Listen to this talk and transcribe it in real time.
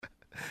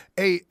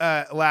Hey,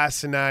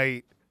 last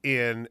night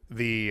in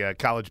the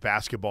college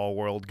basketball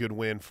world, good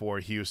win for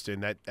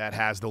Houston. That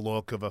has the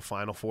look of a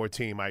Final Four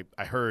team. I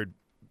heard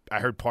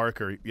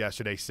Parker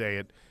yesterday say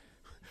it.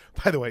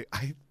 By the way,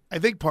 I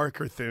think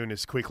Parker Thune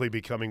is quickly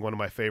becoming one of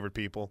my favorite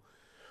people.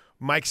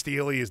 Mike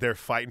Steele is there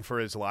fighting for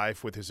his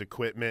life with his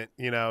equipment.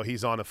 You know,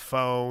 he's on a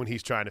phone.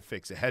 He's trying to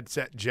fix a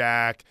headset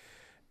jack.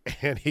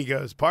 And he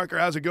goes, Parker,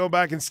 how's it going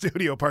back in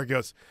studio? Parker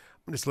goes,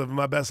 I'm just living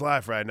my best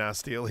life right now,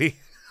 Steele.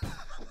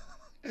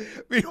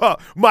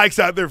 Meanwhile, Mike's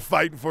out there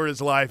fighting for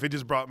his life. It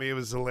just brought me. It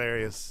was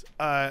hilarious.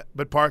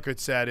 But Parker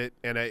said it,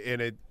 and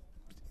it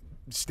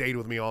stayed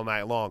with me all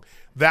night long.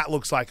 That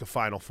looks like a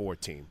Final Four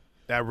team.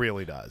 That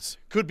really does.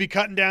 Could be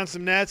cutting down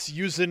some nets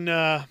using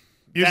that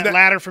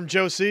ladder from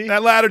Joe C.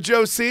 That ladder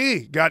Joe C.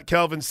 got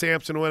Kelvin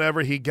Sampson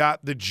whenever he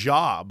got the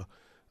job.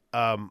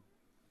 But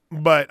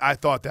I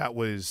thought that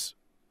was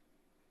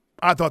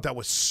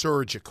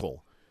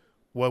surgical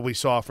what we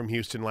saw from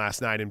Houston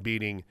last night in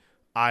beating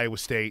Iowa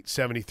State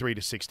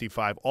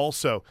 73-65.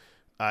 Also,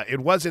 it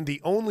wasn't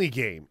the only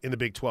game in the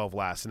Big 12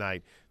 last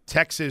night.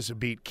 Texas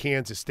beat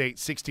Kansas State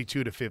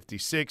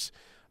 62-56.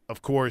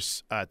 Of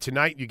course,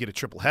 tonight you get a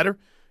triple header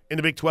in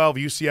the Big 12.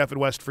 UCF and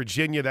West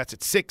Virginia. That's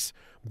at 6.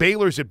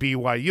 Baylor's at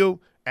BYU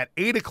at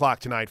 8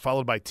 o'clock tonight,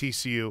 followed by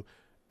TCU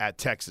at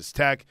Texas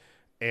Tech.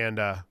 And,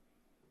 of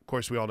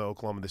course, we all know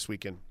Oklahoma this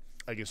weekend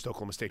against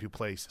Oklahoma State, who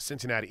plays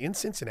Cincinnati in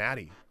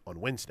Cincinnati on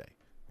Wednesday.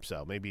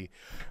 So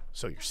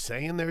you're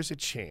saying there's a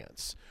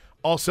chance.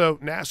 Also,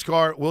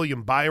 NASCAR,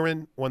 William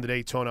Byron won the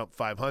Daytona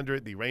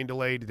 500, the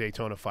rain-delayed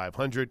Daytona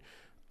 500.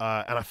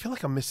 And I feel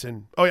like I'm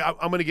missing – I'm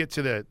going to get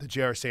to the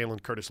J.R.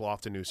 Sandlin, Curtis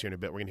Lofton news here in a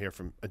bit. We're going to hear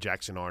from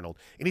Jackson Arnold.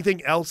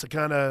 Anything else that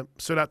kind of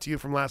stood out to you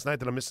from last night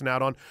that I'm missing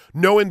out on?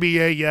 No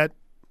NBA yet,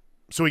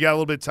 so we got a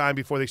little bit of time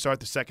before they start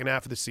the second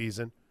half of the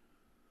season.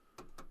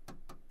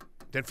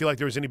 Didn't feel like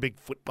there was any big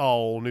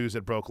football news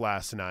that broke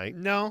last night.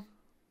 No.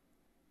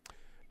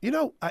 You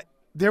know,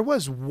 there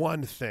was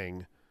one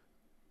thing.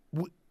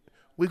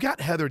 We've got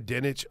Heather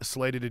Dinich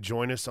slated to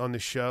join us on the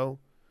show.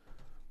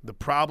 The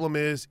problem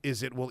is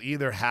it will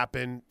either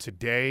happen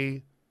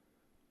today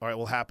or it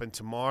will happen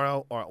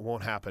tomorrow or it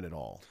won't happen at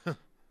all.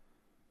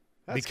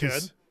 That's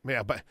good.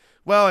 Yeah,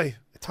 I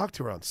talked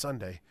to her on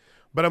Sunday.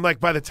 But I'm like,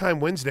 by the time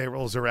Wednesday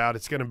rolls around,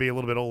 it's going to be a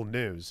little bit old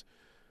news.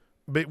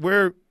 But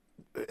we're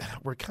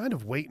kind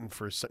of waiting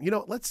for some. You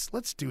know, let's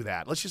do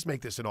that. Let's just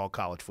make this an all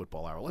college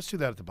football hour. Let's do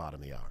that at the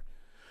bottom of the hour.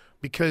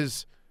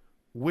 Because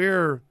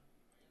we're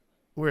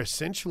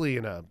essentially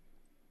in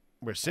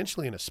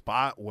a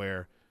spot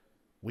where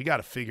we got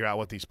to figure out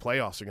what these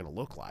playoffs are going to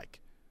look like.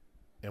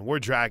 And we're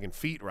dragging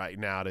feet right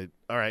now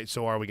all right,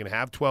 so are we going to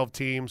have 12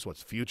 teams?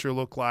 What's the future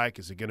look like?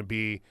 Is it going to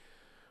be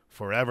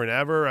forever and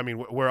ever? I mean,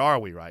 where are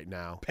we right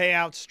now?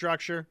 Payout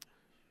structure.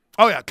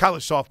 Oh, yeah,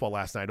 college softball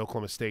last night.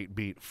 Oklahoma State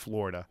beat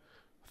Florida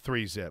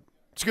 3-0.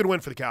 It's a good win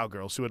for the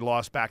Cowgirls, who had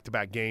lost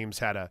back-to-back games,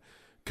 had a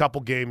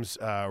couple games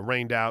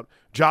rained out.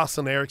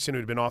 Jocelyn Erickson, who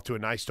had been off to a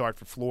nice start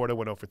for Florida,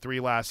 went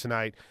 0-for-3 last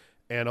night.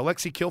 And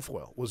Alexi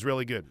Kilfoyle was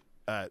really good.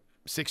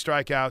 6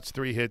 strikeouts,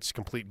 3 hits,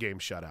 complete game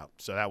shutout.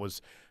 So that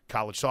was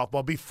college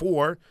softball.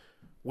 Before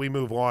we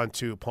move on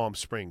to Palm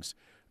Springs,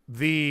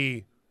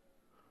 the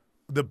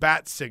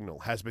bat signal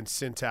has been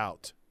sent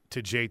out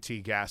to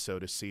JT Gasso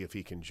to see if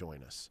he can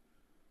join us.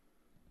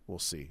 We'll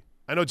see.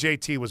 I know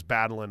JT was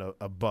battling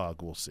a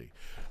bug. We'll see.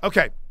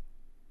 Okay,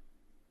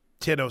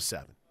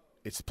 10:07.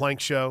 It's the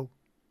Plank Show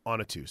on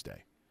a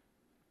Tuesday.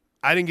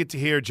 I didn't get to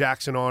hear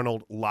Jackson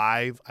Arnold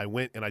live. I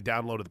went and I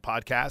downloaded the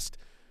podcast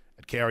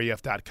at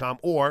kref.com,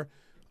 or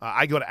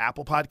I go to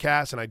Apple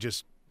Podcasts and I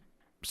just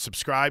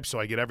subscribe so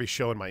I get every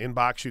show in my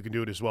inbox. You can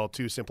do it as well,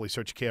 too. Simply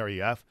search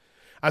KREF.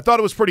 I thought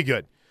it was pretty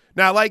good.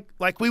 Now,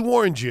 like we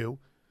warned you,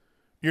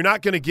 you're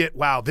not going to get,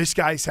 wow, this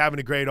guy's having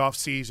a great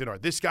offseason, or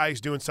this guy's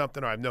doing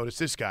something, or I've noticed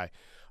this guy.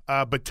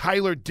 But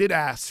Tyler did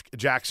ask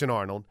Jackson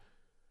Arnold,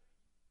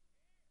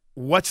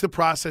 what's the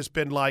process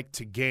been like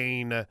to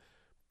gain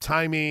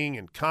timing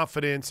and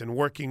confidence and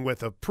working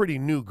with a pretty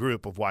new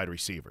group of wide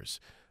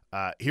receivers?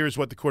 Here's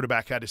what the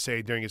quarterback had to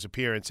say during his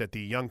appearance at the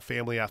Young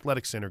Family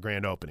Athletic Center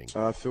grand opening.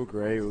 I feel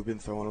great. We've been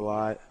throwing a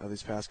lot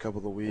these past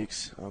couple of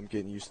weeks. I'm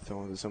getting used to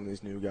throwing to some of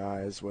these new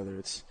guys, whether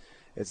it's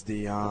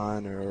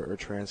Dion or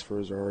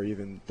transfers or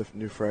even the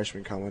new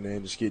freshmen coming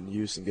in, just getting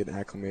used and getting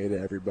acclimated to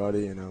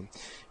everybody. And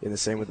the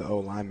same with the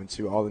O-linemen,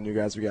 too. All the new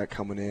guys we got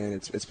coming in,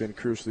 it's been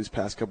crucial these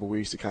past couple of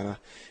weeks to kind of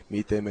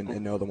meet them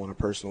and know them on a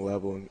personal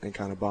level and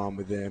kind of bond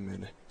with them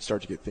and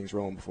start to get things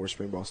rolling before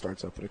spring ball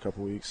starts up in a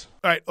couple of weeks.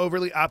 All right,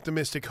 overly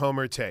optimistic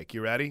homer take.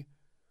 You ready?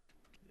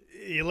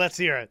 Let's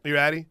hear it. You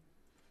ready?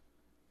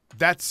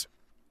 That's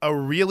a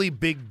really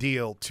big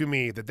deal to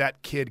me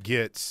that kid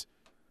gets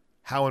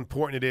how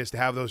important it is to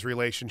have those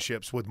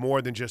relationships with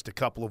more than just a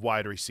couple of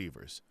wide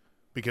receivers.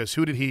 Because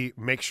who did he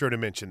make sure to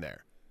mention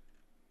there?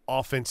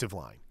 Offensive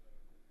line.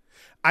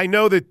 I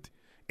know that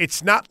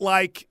it's not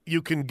like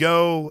you can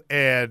go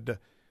and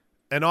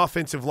an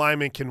offensive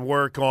lineman can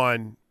work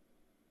on,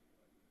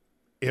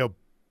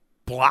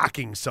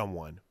 blocking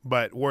someone,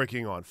 but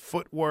working on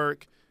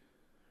footwork,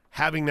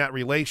 having that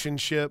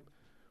relationship.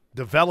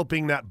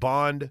 developing that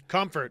bond.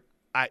 Comfort.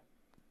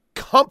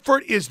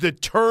 Comfort is the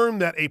term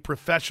that a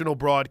professional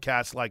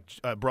broadcaster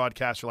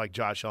like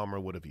Josh Elmer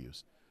would have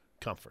used.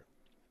 Comfort.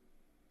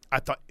 I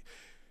thought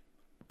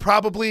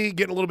probably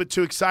getting a little bit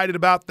too excited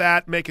about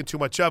that, making too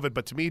much of it.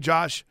 But to me,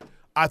 Josh,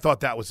 I thought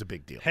that was a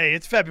big deal. Hey,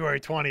 it's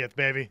February 20th,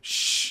 baby.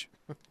 Shh.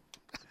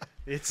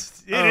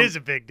 It is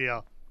a big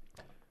deal.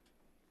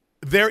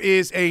 There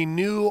is a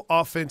new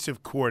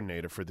offensive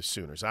coordinator for the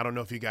Sooners. I don't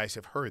know if you guys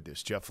have heard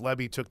this. Jeff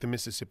Lebby took the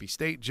Mississippi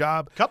State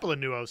job. A couple of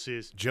new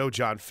OCs.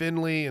 John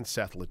Finley and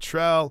Seth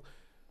Luttrell.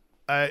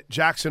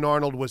 Jackson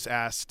Arnold was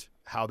asked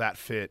how that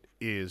fit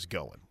is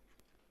going.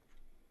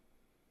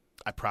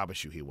 I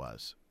promise you he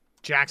was.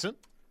 Jackson?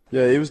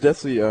 Yeah, it was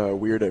definitely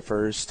weird at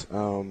first,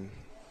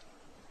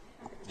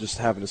 just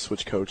having to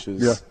switch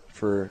coaches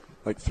for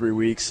like 3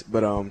 weeks.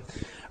 But I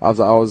was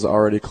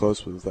already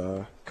close with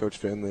Coach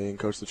Finley and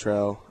Coach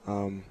Luttrell.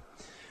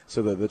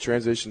 So the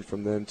transition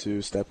from them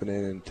to stepping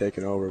in and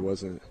taking over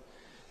wasn't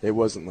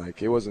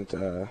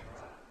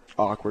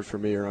awkward for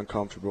me or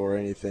uncomfortable or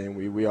anything.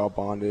 We all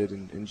bonded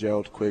and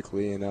gelled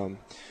quickly, and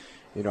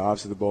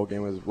obviously the bowl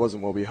game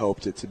wasn't what we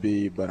hoped it to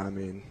be, but I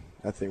mean,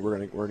 I think we're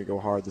gonna go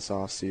hard this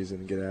offseason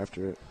and get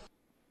after it.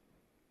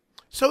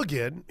 So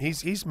again,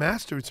 he's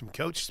mastered some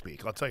coach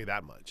speak. I'll tell you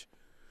that much.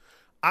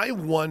 I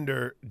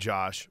wonder,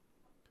 Josh,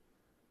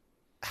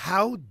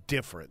 how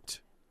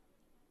different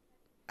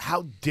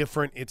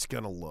it's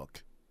going to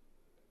look,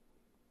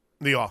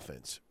 the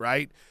offense,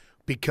 right?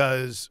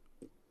 Because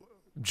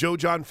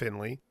John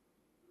Finley,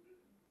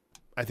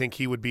 I think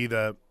he would be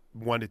the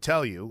one to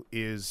tell you,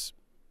 he's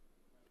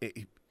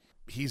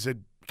a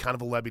kind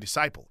of a Lebby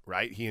disciple,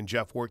 right? He and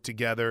Jeff worked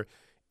together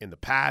in the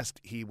past.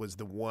 He was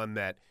the one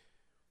that,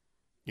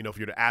 if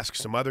you were to ask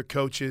some other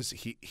coaches,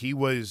 he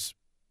was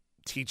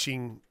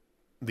teaching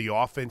the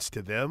offense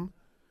to them,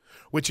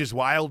 which is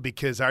wild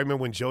because I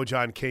remember when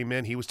John came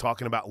in, he was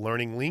talking about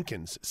learning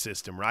Lincoln's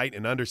system, right,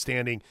 and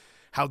understanding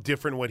how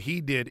different what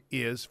he did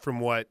is from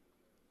what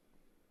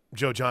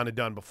John had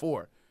done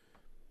before.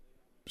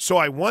 So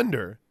I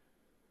wonder,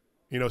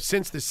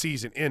 since the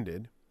season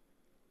ended,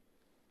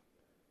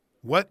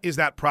 what is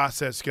that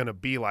process going to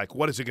be like?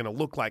 What is it going to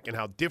look like? And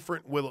how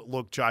different will it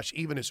look, Josh,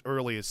 even as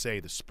early as,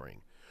 say, the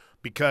spring?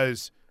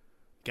 Because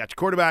you got your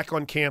quarterback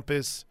on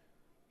campus.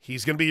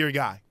 He's going to be your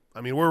guy. I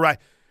mean, we're right.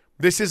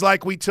 This is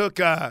like we took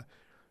a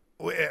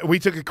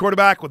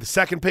quarterback with the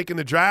second pick in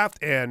the draft,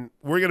 and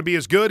we're going to be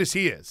as good as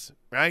he is,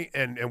 right?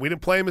 And we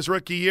didn't play him his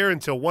rookie year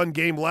until one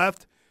game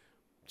left.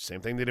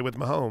 Same thing they did with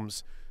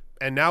Mahomes.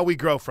 And now we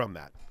grow from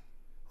that.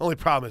 Only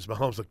problem is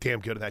Mahomes looked damn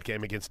good in that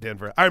game against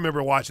Denver. I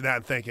remember watching that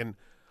and thinking,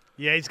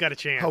 yeah, he's got a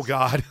chance. Oh,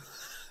 God.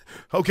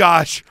 Oh,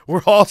 gosh.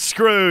 We're all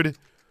screwed.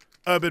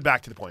 But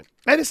back to the point.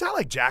 And it's not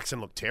like Jackson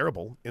looked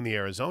terrible in the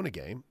Arizona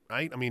game,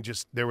 right? I mean,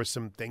 just there were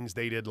some things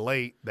they did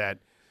late that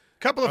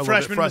couple of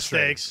freshman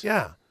mistakes.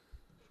 Yeah.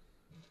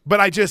 But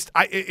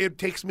it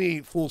takes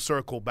me full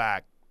circle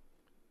back.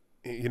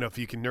 If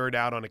you can nerd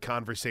out on a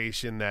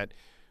conversation that,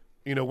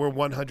 we're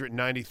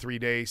 193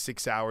 days,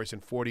 6 hours,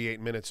 and 48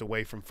 minutes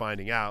away from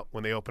finding out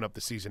when they open up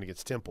the season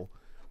against Temple.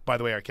 By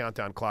the way, our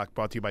countdown clock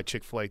brought to you by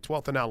Chick-fil-A,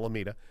 12th and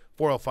Alameda,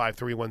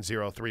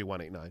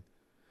 405-310-3189.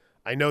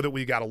 I know that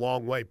we got a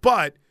long way,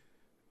 but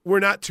we're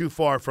not too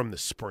far from the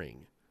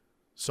spring.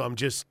 So I'm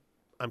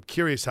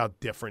curious how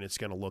different it's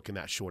going to look in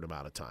that short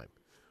amount of time.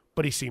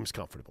 But he seems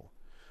comfortable.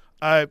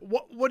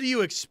 What do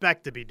you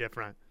expect to be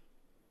different?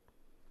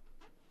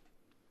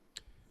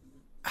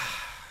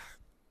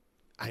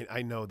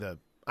 I know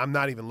I'm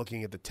not even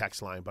looking at the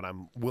text line, but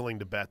I'm willing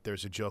to bet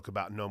there's a joke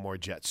about no more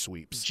jet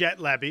sweeps. Jet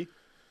Lebby.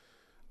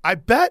 I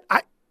bet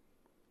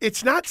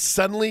it's not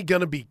suddenly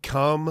going to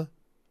become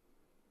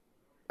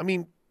 –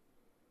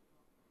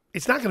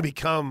 it's not going to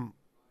become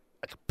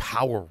like a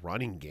power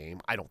running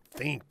game, I don't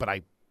think, but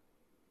I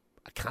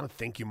kind of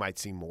think you might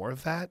see more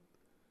of that.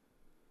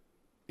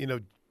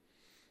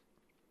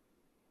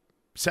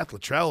 Seth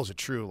Luttrell is a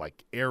true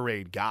air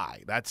raid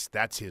guy.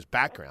 That's his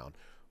background.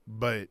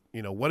 But,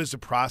 what does the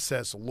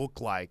process look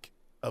like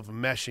of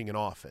meshing an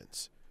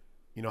offense?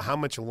 How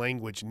much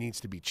language needs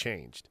to be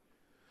changed?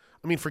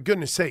 I mean, for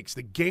goodness sakes,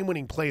 the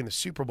game-winning play in the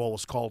Super Bowl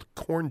was called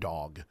corn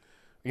dog,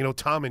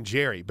 Tom and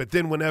Jerry. But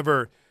then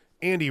whenever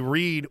Andy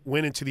Reid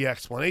went into the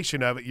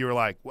explanation of it, you were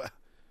like, well,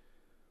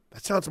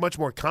 that sounds much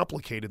more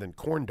complicated than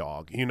corn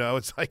dog.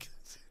 It's like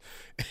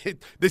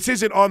this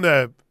isn't on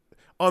the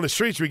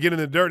streets where you get in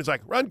the dirt. It's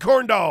like, run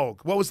corn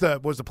dog. What was the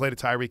play to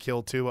Tyreek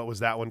Hill too? What was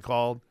that one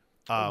called?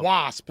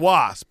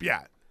 Wasp,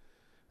 yeah.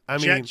 I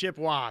mean, Chip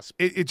Wasp.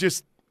 It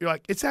just, you're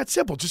like, it's that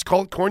simple. Just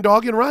call it corn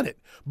dog and run it.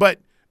 But,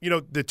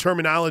 the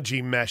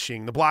terminology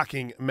meshing, the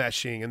blocking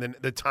meshing, and then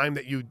the time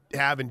that you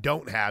have and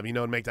don't have,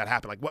 and make that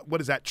happen. Like, what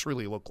does that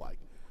truly look like?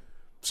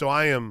 So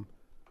I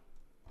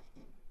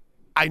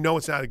know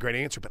it's not a great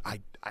answer, but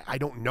I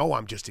don't know.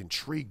 I'm just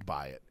intrigued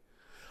by it.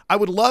 I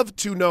would love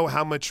to know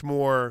how much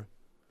more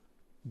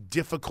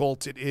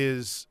difficult it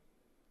is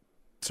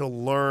to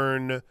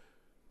learn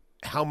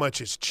how much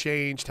has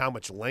changed, how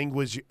much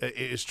language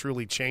is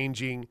truly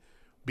changing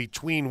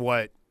between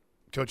what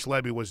Coach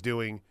Lebby was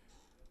doing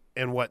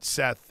and what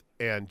Seth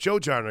and Joe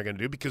John are going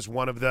to do, because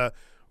one of the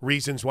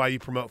reasons why you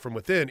promote from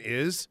within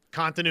is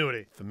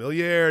continuity,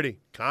 familiarity,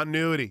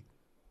 continuity.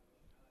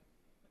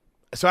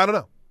 So I don't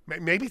know.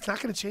 Maybe it's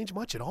not going to change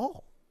much at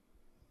all.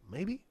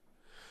 Maybe.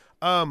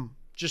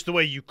 Just the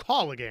way you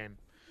call a game,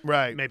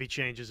 right? Maybe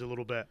changes a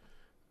little bit.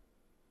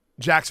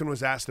 Jackson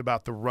was asked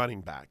about the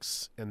running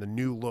backs and the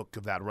new look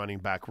of that running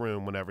back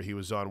room whenever he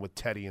was on with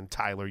Teddy and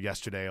Tyler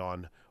yesterday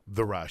on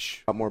The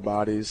Rush. More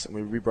bodies. I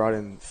mean, we brought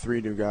in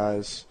 3 new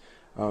guys.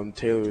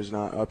 Taylor is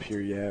not up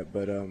here yet,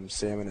 but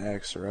Sam and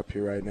X are up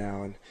here right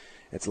now, and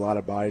it's a lot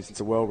of bodies. It's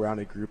a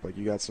well-rounded group. Like,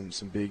 you got some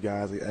big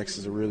guys. Like, X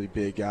is a really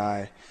big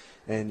guy,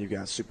 and you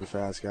got super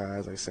fast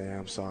guys like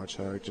Sam,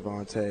 Sawchuk,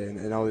 Javante,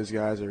 and all these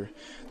guys they're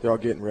all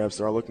getting reps.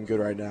 They're all looking good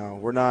right now.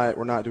 We're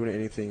not doing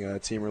anything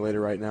team-related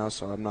right now,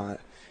 so I'm not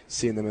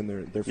seeing them in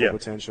their full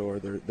potential or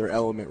their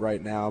element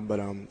right now. But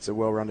it's a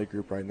well-rounded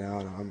group right now,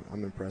 and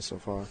I'm impressed so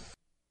far.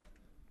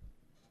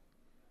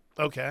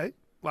 Okay,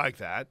 like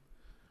that.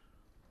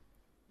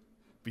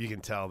 But you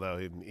can tell, though,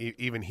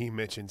 even he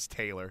mentions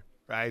Taylor,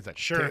 right? He's like,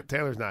 sure.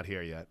 Taylor's not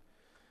here yet.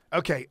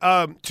 Okay,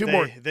 two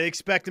more. They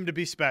expect him to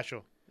be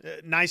special.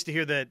 Nice to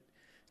hear that,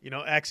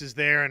 X is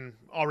there and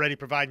already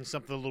providing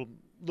something a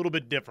little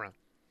bit different.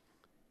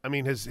 I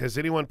mean, has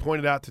anyone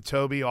pointed out to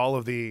Toby all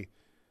of the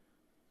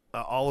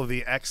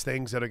X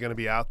things that are going to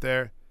be out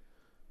there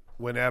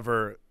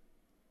whenever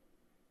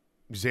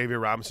Xavier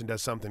Robinson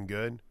does something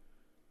good?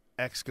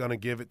 X going to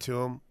give it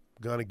to him.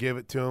 Going to give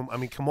it to him. I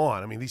mean, come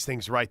on. I mean, these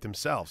things write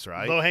themselves,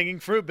 right?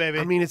 Low-hanging fruit, baby.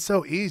 I mean, it's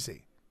so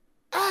easy.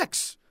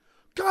 X,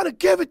 got to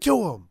give it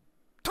to him.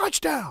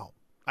 Touchdown.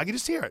 I can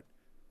just hear it.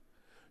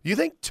 You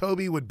think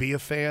Toby would be a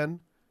fan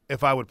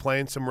if I would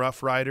play in some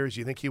Rough Riders?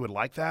 You think he would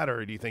like that,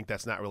 or do you think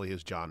that's not really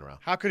his genre?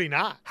 How could he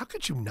not? How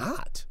could you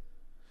not?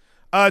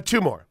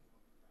 2 more.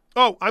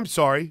 Oh, I'm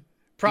sorry.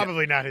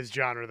 Probably not his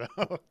genre,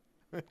 though.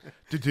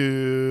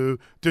 Do-do,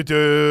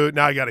 do-do.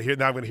 Now I'm going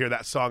to hear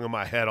that song in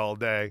my head all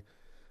day.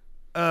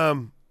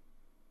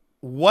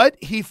 What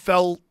he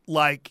felt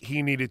like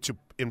he needed to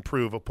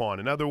improve upon.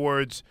 In other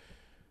words,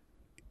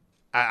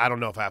 I don't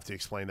know if I have to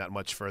explain that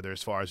much further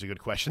as far as a good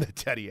question that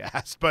Teddy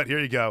asked, but here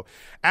you go.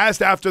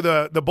 Asked after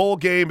the bowl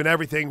game and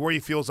everything, where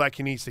he feels like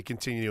he needs to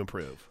continue to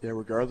improve. Yeah,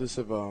 regardless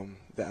of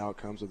the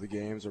outcomes of the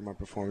games or my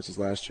performances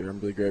last year, I'm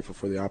really grateful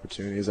for the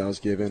opportunities I was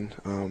given.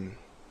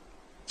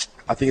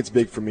 I think it's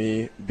big for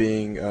me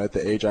being at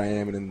the age I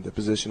am and in the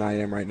position I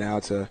am right now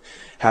to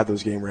have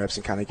those game reps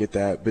and kind of get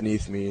that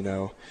beneath me,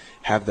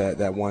 have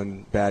that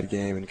one bad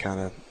game and kind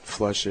of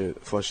flush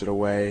it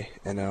away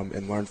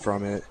and learn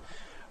from it,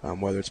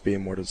 whether it's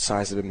being more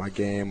decisive in my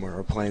game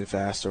or playing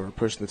faster or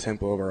pushing the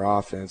tempo of our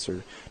offense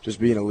or just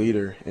being a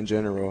leader in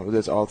general.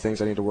 That's all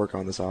things I need to work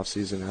on this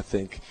offseason. I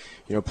think,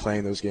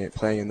 playing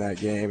in that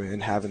game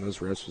and having those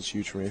reps was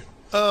huge for me.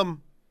 I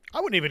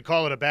wouldn't even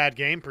call it a bad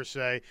game per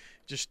se.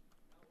 Just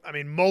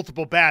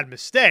multiple bad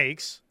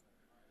mistakes.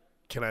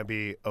 Can I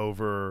be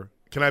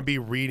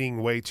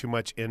reading way too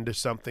much into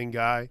something,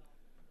 guy?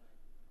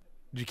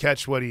 Did you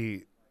catch what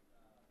he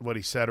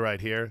said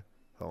right here?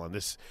 Hold on.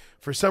 This,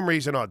 for some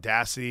reason,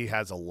 Audacity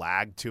has a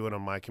lag to it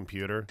on my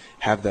computer.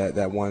 Have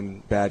that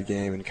one bad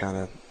game and kind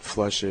of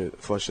flush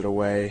it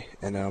away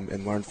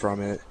and learn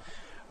from it,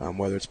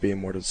 whether it's being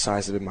more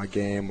decisive in my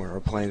game or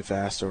playing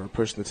faster or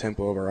pushing the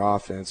tempo of our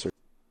offense.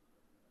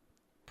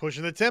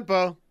 Pushing the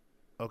tempo.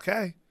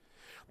 Okay.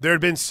 There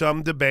had been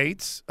some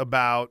debates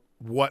about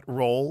what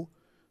role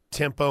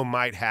tempo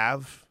might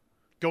have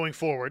going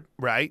forward.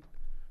 Right.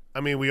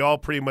 I mean, we all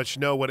pretty much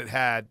know what it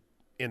had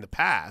in the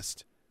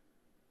past.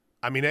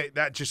 I mean,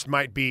 that just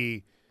might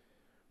be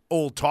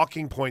old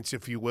talking points,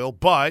 if you will,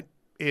 but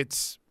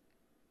it's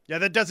 – yeah,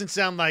 that doesn't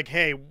sound like,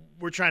 hey,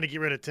 we're trying to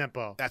get rid of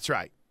tempo. That's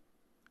right.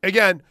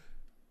 Again,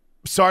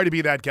 sorry to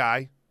be that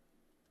guy.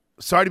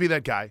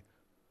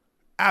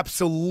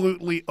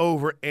 Absolutely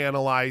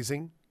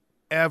overanalyzing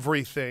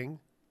everything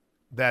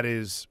that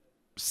is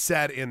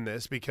said in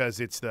this because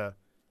it's the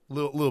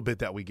little bit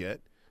that we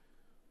get.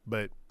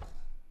 But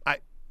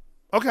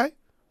okay,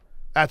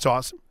 that's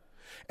awesome.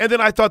 And then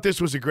I thought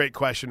this was a great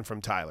question from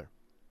Tyler.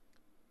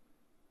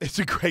 It's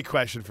a great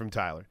question from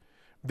Tyler.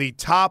 The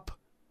top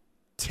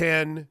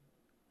 10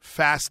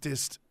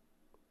 fastest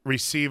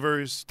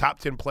receivers, top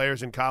 10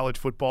 players in college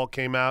football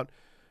came out.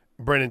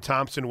 Brennan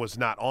Thompson was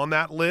not on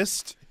that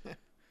list.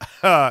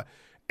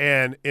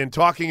 And in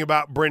talking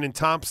about Brennan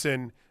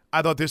Thompson,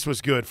 I thought this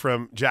was good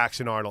from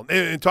Jackson Arnold.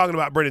 And talking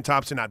about Brennan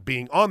Thompson not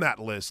being on that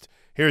list,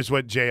 here's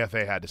what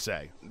JFA had to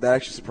say. That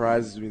actually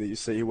surprises me that you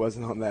say he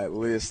wasn't on that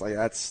list. Like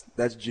that's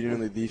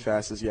genuinely the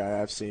fastest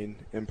guy I've seen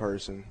in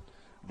person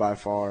by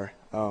far.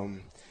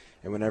 And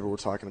whenever we're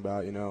talking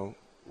about,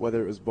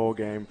 whether it was bowl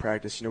game,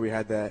 practice, we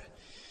had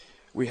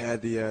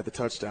the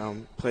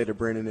touchdown play to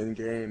Brennan in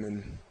game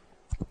and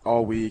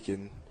all week,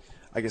 and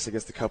I guess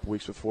the couple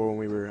weeks before when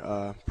we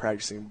were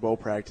practicing bowl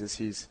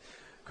practice,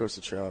 Coach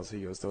Trails,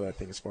 he goes, throw that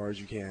thing as far as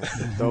you can.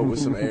 Throw it with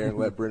some air and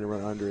let Brennan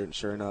run under it. And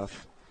sure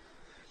enough,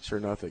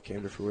 it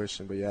came to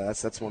fruition. But, yeah,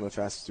 that's one of the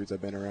fastest dudes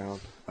I've been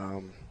around.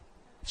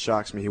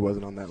 Shocks me he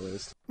wasn't on that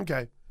list.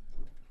 Okay.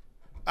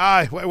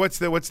 What's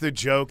the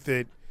joke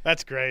that?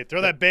 That's great.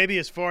 Throw that baby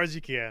as far as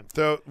you can.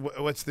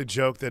 What's the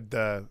joke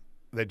that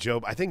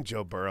I think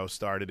Joe Burrow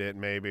started it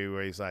maybe,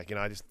 where he's like,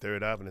 I just threw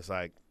it up, and it's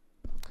like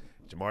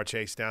Jamar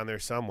Chase down there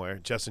somewhere,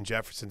 Justin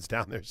Jefferson's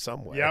down there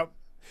somewhere. Yep.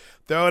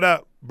 Throw it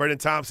up, Brendan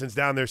Thompson's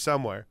down there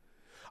somewhere.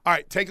 All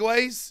right,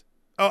 takeaways,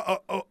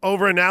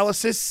 over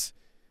analysis,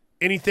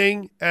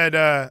 anything at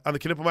on the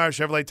Knippelmeyer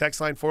Chevrolet text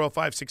line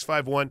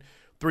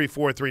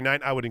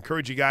 405-651-3439. I would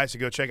encourage you guys to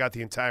go check out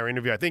the entire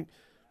interview. I think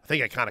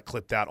I kind of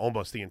clipped out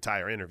almost the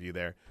entire interview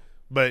there,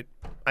 but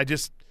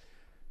let's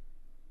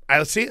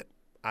see it.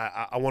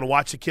 I want to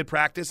watch the kid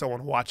practice. I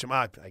want to watch him.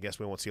 I guess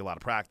we won't see a lot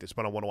of practice,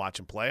 but I want to watch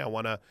him play. I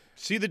want to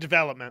see the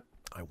development.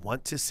 I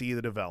want to see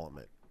the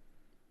development.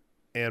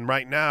 And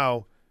right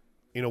now,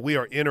 we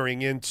are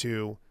entering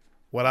into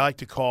what I like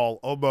to call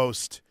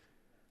almost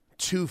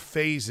two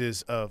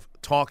phases of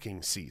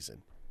talking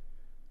season.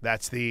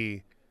 That's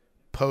the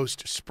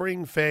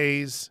post-spring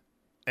phase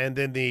and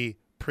then the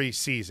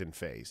preseason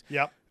phase.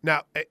 Yep.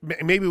 Now,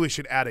 maybe we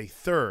should add a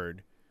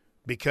third,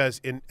 because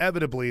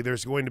inevitably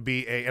there's going to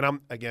be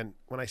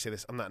when I say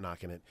this, I'm not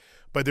knocking it,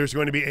 but there's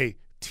going to be a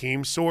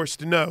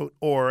team-sourced note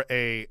or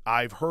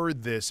I've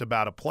heard this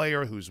about a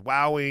player who's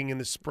wowing in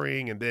the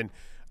spring, and then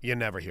you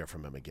never hear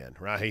from him again,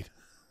 right?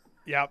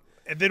 Yep.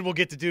 And then we'll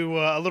get to do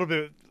a little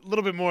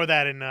bit more of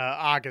that in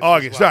August.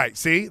 August, well. Right.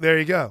 See, there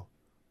you go.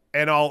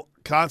 And I'll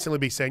constantly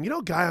be saying,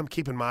 guy I'm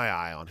keeping my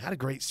eye on had a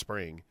great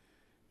spring.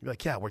 You'll be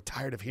like, yeah, we're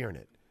tired of hearing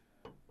it.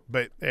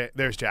 But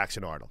there's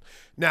Jackson Arnold.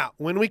 Now,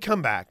 when we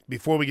come back,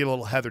 before we get a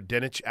little Heather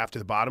Dinich after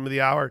the bottom of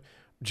the hour,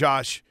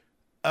 Josh,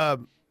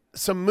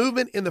 some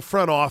movement in the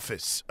front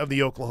office of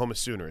the Oklahoma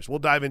Sooners. We'll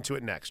dive into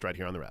it next right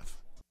here on The Ref.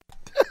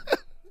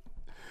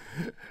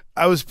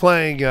 I was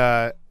playing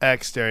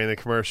X during the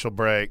commercial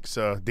break,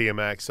 so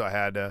DMX, so I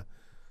had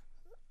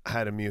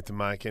to mute the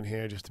mic in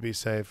here just to be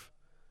safe.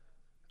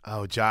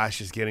 Oh,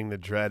 Josh is getting the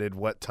dreaded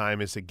 "what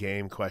time is the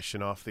game"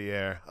 question off the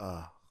air.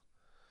 Oh,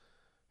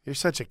 you're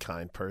such a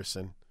kind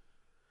person.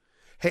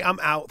 Hey, I'm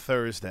out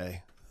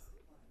Thursday.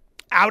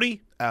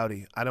 Outie?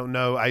 I don't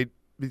know.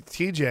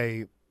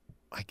 TJ,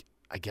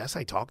 I guess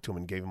I talked to him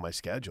and gave him my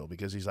schedule,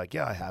 because he's like,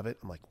 yeah, I have it.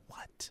 I'm like,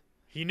 what?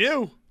 He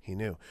knew.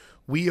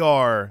 We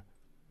are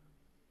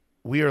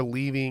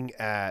leaving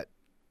at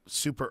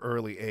super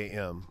early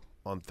a.m.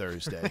 on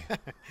Thursday.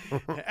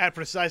 At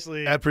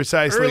precisely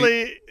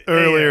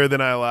earlier than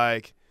I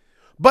like.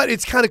 But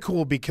it's kind of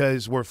cool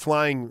because we're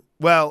flying.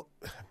 Well,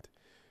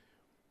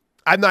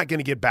 I'm not going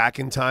to get back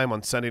in time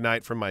on Sunday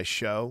night for my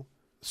show,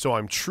 so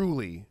I'm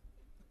truly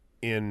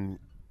in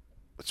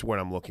 – that's what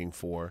I'm looking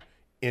for.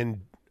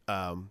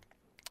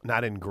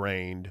 Not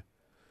ingrained.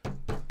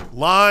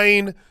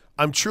 Line.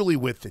 I'm truly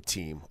with the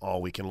team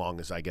all weekend long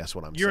is, I guess,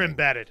 what I'm saying. You're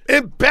embedded.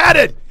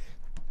 Embedded!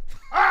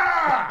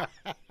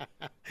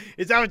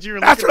 Is that what you were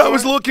looking for? That's what I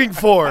was looking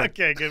for.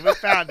 Okay, good. We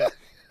found it.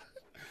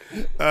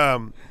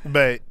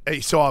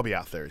 So I'll be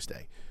out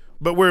Thursday.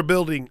 But we're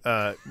building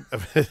a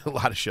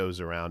lot of shows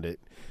around it.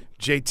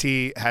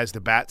 JT has the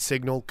bat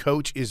signal.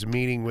 Coach is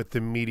meeting with the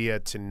media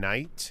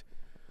tonight.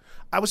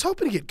 I was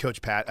hoping to get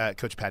Coach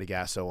Patty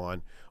Gasso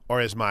on,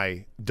 or as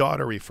my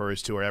daughter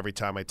refers to her every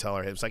time I tell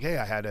her, it's like, hey,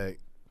 I had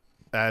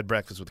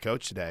breakfast with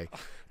Coach today.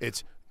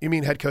 It's, you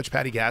mean head coach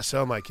Patty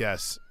Gasso? I'm like,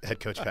 yes, head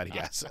coach Patty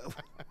Gasso.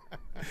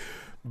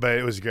 But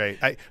it was great.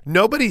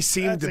 Nobody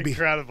seemed to be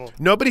incredible.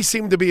 Nobody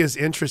seemed to be as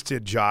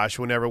interested, Josh,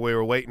 whenever we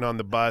were waiting on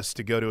the bus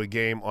to go to a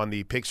game, on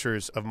the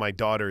pictures of my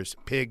daughter's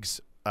pig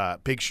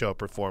show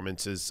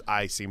performances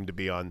I seemed to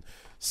be on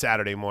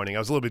Saturday morning. I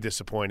was a little bit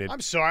disappointed.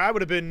 I'm sorry. I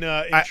would have been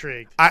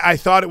intrigued. I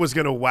thought it was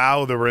going to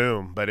wow the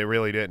room, but it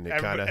really didn't.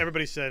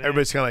 Everybody's kind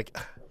of like,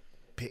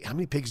 how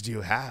many pigs do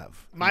you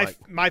have?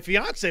 My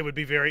fiance would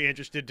be very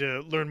interested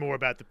to learn more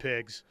about the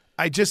pigs.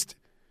 I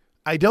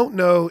don't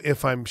know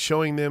if I'm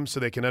showing them so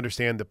they can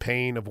understand the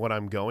pain of what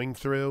I'm going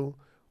through,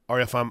 or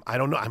if I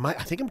don't know.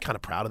 I think I'm kind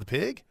of proud of the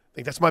pig. I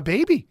think that's my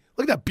baby.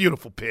 Look at that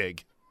beautiful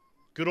pig.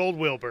 Good old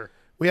Wilbur.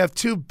 We have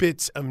two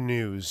bits of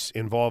news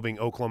involving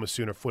Oklahoma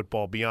Sooner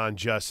football beyond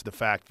just the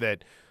fact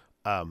that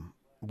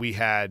we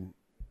had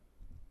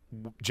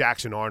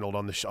Jackson Arnold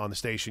on the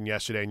station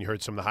yesterday, and you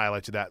heard some of the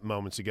highlights of that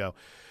moments ago.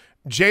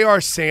 J.R.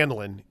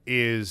 Sandlin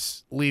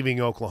is leaving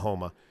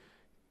Oklahoma.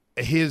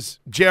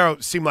 J.R.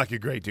 seemed like a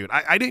great dude.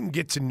 I didn't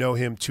get to know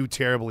him too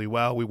terribly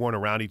well. We weren't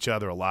around each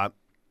other a lot.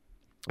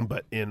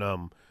 But in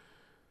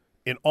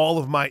all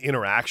of my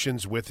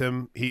interactions with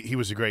him, he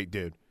was a great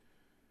dude.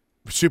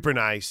 Super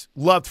nice.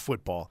 Loved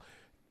football.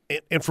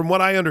 And from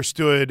what I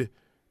understood,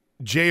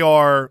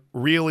 J.R.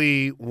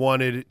 really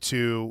wanted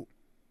to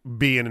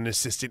be in an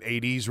assistant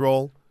AD's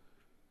role.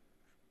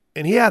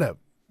 And he had a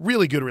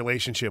really good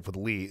relationship with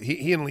Lee.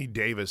 He and Lee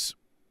Davis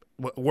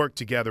worked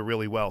together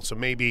really well. So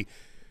maybe,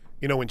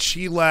 when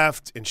she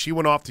left and she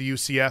went off to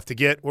UCF to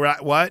get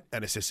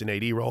an assistant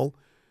AD role,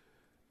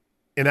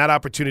 and that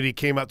opportunity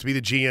came up to be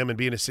the GM and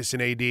be an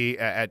assistant AD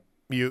at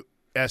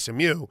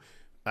SMU,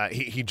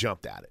 he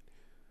jumped at it.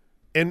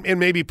 And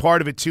maybe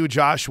part of it too,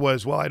 Josh,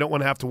 was, well, I don't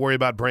want to have to worry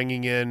about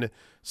bringing in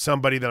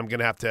somebody that I'm going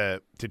to have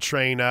to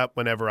train up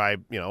whenever I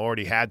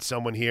already had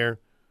someone here.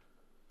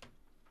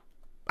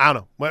 I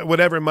don't know.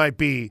 Whatever it might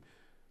be,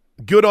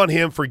 good on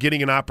him for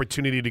getting an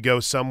opportunity to go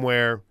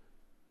somewhere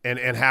and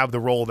have the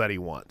role that he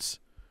wants.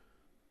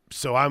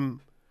 So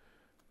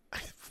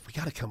we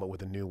got to come up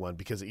with a new one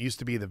because it used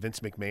to be the Vince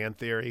McMahon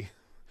theory.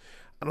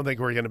 I don't think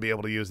we're going to be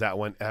able to use that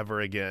one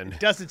ever again. It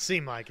doesn't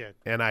seem like it.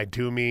 And I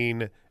do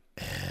mean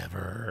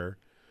ever.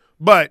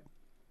 But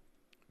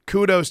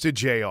kudos to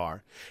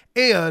JR.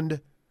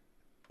 And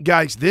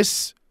guys,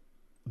 this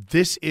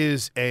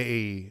is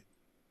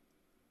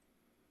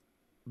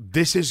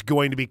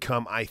going to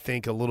become, I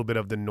think, a little bit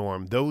of the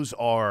norm. Those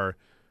are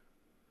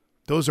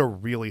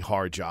really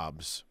hard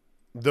jobs.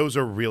 Those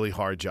are really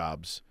hard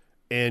jobs.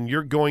 And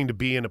you're going to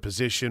be in a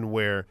position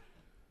where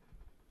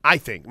I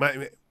think,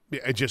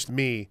 just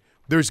me,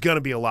 there's going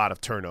to be a lot of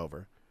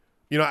turnover.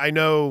 I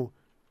know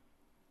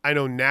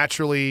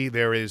naturally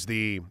there's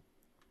well,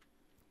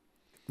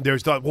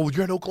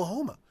 you're in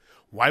Oklahoma.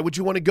 Why would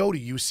you want to go to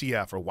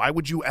UCF, or why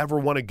would you ever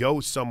want to go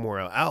somewhere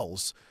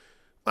else?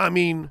 I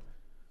mean,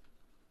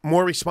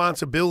 more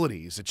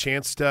responsibilities, a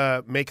chance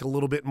to make a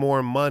little bit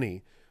more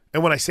money.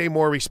 And when I say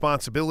more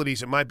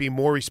responsibilities, it might be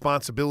more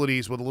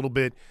responsibilities with a little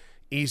bit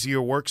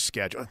easier work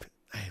schedule.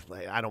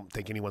 I don't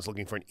think anyone's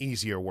looking for an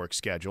easier work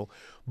schedule,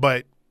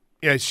 but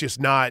it's just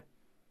not –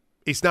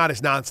 it's not as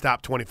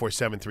nonstop 24/7,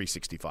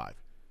 365.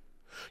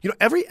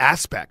 Every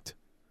aspect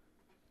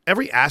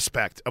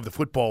of the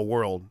football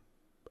world,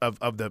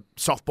 of the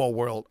softball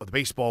world, of the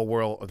baseball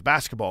world, of the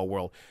basketball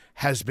world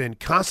has been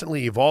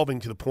constantly evolving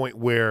to the point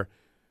where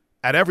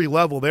at every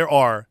level there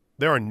are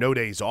no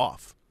days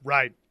off.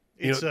 Right.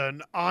 It's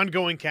an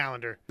ongoing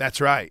calendar.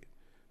 That's right.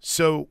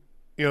 So,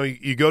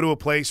 you go to a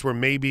place where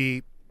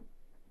maybe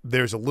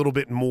there's a little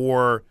bit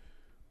more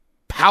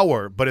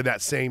power, but in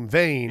that same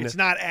vein, it's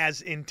not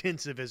as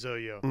intensive as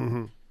OU.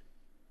 Mm-hmm.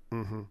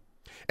 Mm-hmm.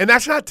 And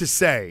that's not to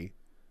say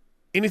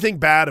anything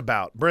bad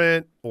about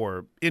Brent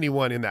or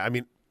anyone in that. I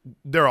mean,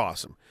 they're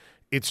awesome.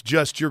 It's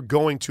just you're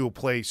going to a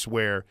place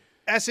where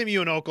SMU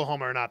and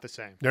Oklahoma are not the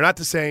same. They're not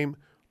the same,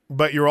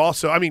 but you're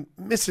also – I mean,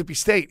 Mississippi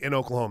State and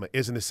Oklahoma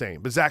isn't the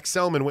same. But Zach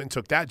Selman went and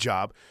took that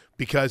job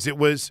because it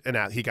was – and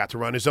he got to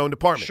run his own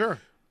department. Sure.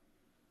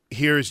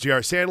 Here's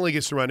J.R. Sandley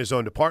gets to run his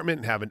own department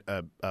and have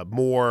a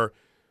more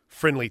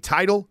friendly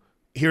title.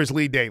 Here's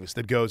Lee Davis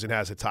that goes and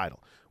has a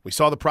title. We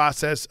saw the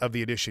process of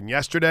the addition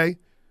yesterday.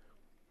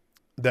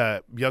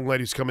 The young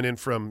lady who's coming in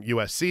from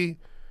USC.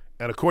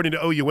 And according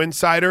to OU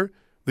Insider,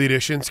 the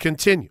additions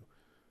continue.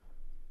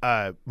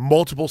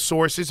 Multiple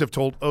sources have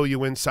told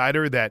OU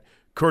Insider that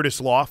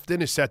Curtis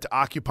Lofton is set to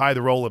occupy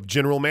the role of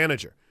general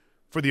manager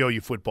for the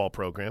OU football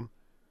program.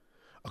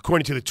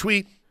 According to the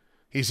tweet,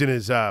 he's in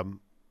his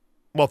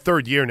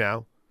third year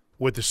now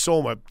with the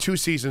Soul, 2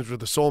 seasons with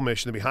the Soul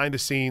Mission. And behind the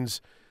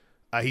scenes,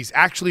 he's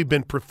actually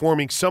been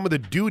performing some of the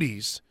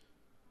duties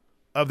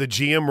of the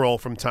GM role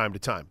from time to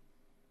time.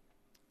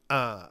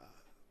 I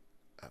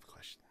have a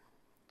question.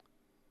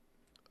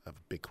 I have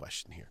a big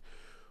question here.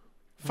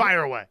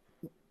 Fire away.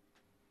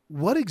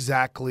 What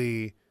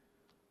exactly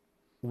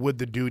would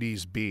the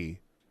duties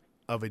be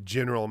of a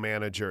general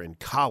manager in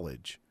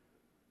college?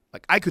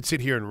 Like, I could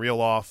sit here and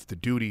reel off the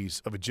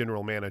duties of a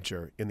general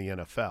manager in the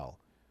NFL.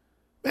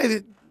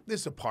 Maybe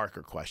this is a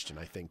Parker question,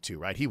 I think, too,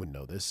 right? He would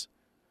know this.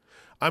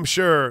 I'm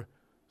sure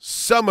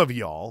some of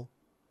y'all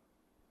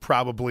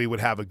probably would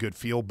have a good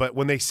feel, but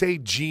when they say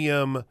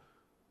GM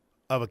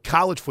of a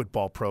college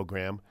football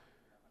program,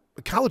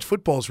 college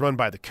football is run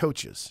by the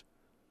coaches.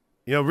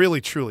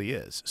 Really, truly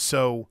is.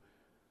 So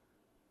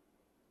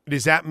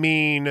does that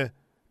mean,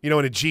 in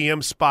a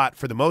GM spot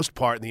for the most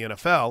part in the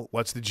NFL,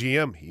 what's the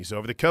GM? He's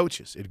over the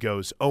coaches. It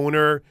goes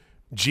owner,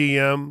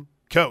 GM,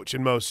 coach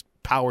in most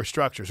power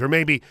structures. Or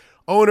maybe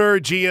owner,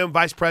 GM,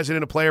 vice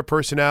president of player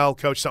personnel,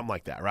 coach, something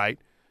like that, right?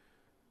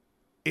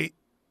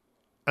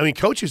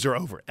 Coaches are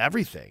over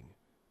everything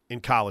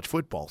in college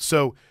football.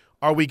 So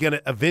are we going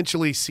to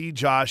eventually see,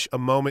 Josh, a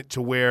moment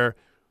to where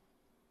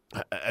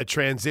a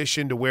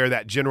transition to where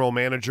that general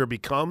manager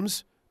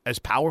becomes as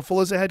powerful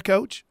as a head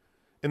coach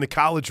in the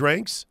college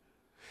ranks?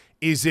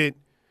 Is it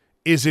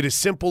as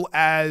simple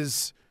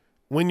as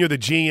when you're the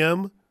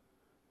GM,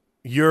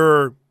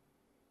 you're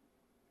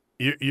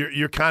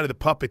kind of the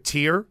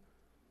puppeteer,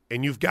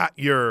 and you've got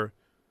your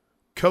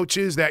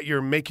coaches that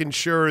you're making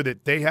sure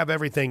that they have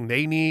everything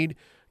they need?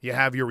 You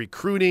have your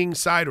recruiting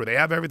side, or they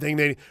have everything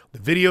they need. The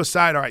video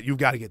side, all right, you've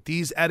got to get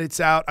these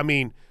edits out.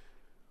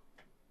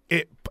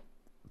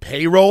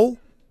 Payroll,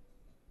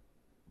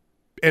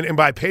 and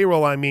by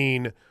payroll I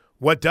mean,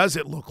 what does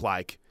it look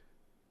like?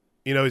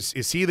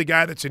 Is he the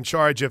guy that's in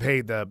charge of, hey,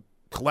 the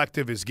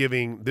collective is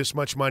giving this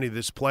much money to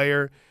this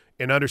player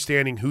and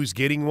understanding who's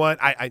getting what?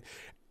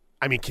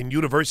 Can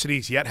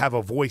universities yet have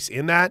a voice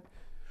in that?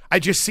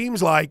 It just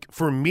seems like,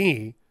 for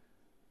me,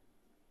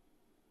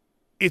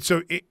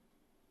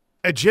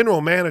 a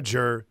general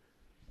manager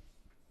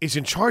is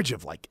in charge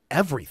of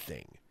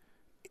everything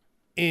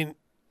in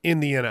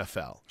the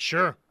NFL.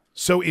 Sure.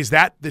 So is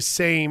that the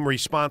same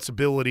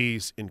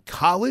responsibilities in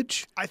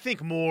college? I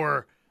think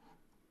more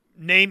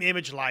name,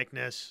 image,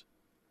 likeness,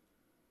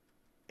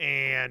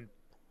 and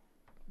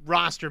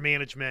roster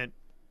management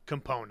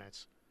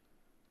components.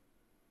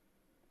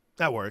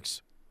 That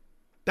works.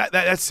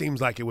 That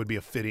seems like it would be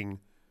a fitting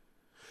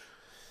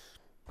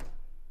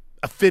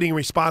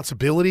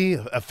responsibility,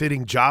 a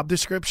fitting job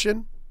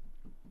description.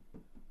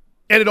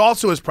 And it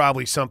also is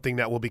probably something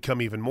that will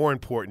become even more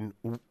important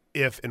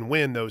if and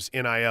when those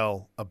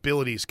NIL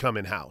abilities come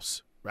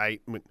in-house,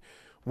 right?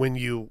 When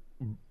you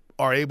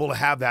are able to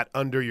have that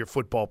under your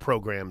football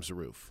program's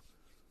roof.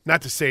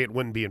 Not to say it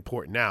wouldn't be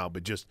important now,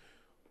 but just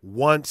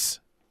once,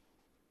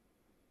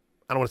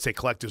 I don't want to say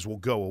collectives will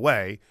go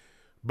away,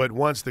 but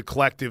once the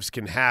collectives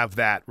can have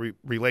that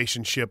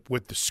relationship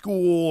with the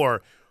school,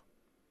 or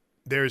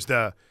there's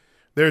the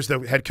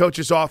head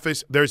coach's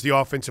office, there's the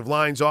offensive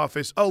line's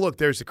office, oh, look,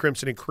 there's the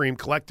Crimson and Cream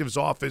collective's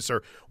office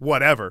or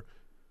whatever,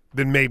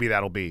 then maybe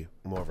that'll be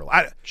more of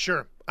a –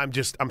 Sure. I'm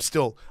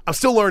still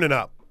learning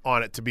up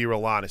on it, to be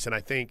real honest. And I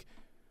think,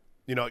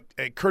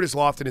 Curtis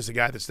Lofton is a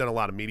guy that's done a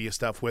lot of media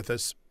stuff with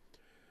us.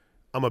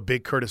 I'm a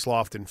big Curtis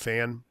Lofton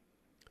fan.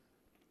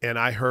 And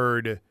I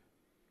heard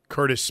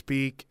Curtis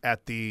speak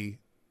at the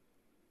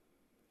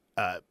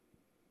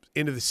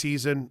end of the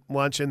season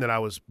luncheon that I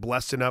was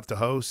blessed enough to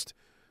host.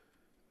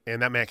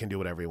 And that man can do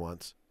whatever he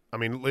wants. I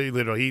mean,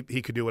 literally,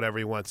 he could do whatever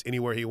he wants,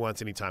 anywhere he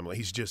wants, anytime.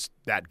 He's just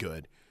that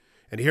good.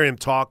 And to hear him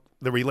talk,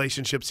 the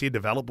relationships he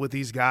developed with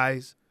these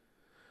guys,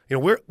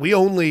 we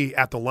only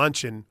at the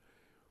luncheon,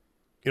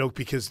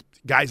 because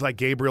guys like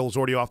Gabriel's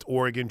already off to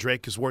Oregon,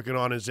 Drake is working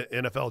on his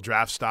NFL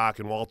draft stock,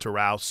 and Walter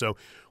Rouse. So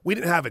we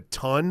didn't have a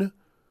ton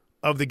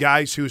of the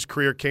guys whose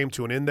career came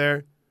to an end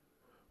there.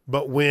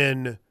 But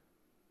when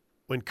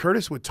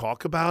Curtis would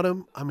talk about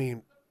him, I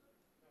mean,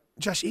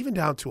 Josh, even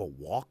down to a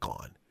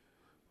walk-on,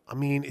 I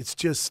mean, it's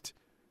just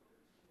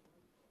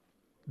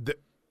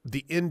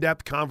the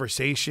in-depth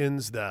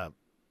conversations, the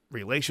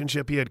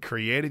relationship he had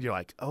created. You're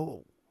like,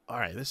 oh, all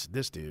right, this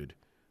dude,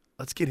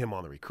 let's get him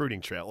on the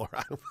recruiting trail.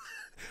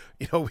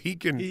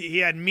 He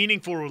had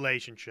meaningful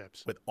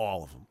relationships with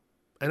all of them,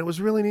 and it was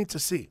really neat to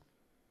see.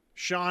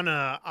 Sean,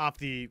 off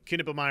the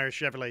Knippelmeyer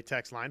Chevrolet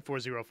text line,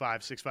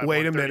 405-651-3439.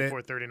 Wait a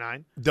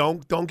minute.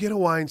 Don't get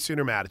Hawaiian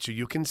Sooner mad at you.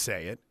 You can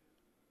say it.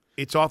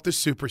 It's off the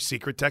super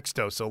secret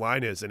Textoso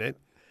line, isn't it?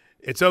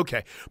 It's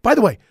okay. By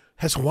the way,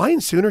 has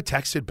Hawaiian Sooner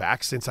texted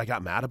back since I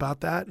got mad about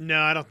that? No,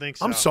 I don't think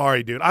so. I'm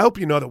sorry, dude. I hope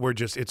you know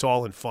that it's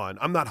all in fun.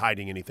 I'm not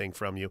hiding anything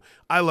from you.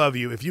 I love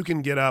you. If you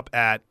can get up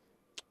at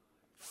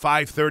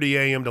 5:30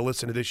 a.m. to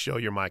listen to this show,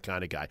 you're my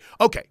kind of guy.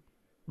 Okay,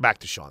 back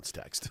to Sean's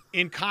text.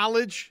 In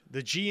college,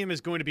 the GM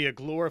is going to be a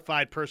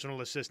glorified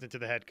personal assistant to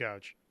the head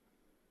coach.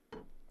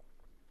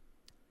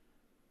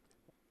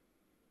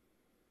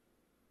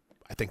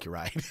 I think you're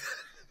right.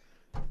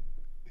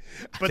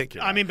 But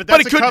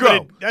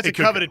that's a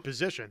coveted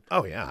position.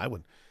 Oh yeah, I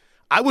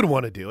would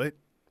want to do it.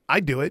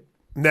 I'd do it.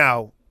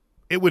 Now,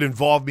 it would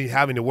involve me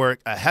having to work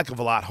a heck of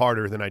a lot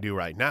harder than I do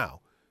right now.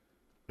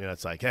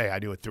 It's like, hey, I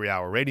do a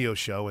 3-hour radio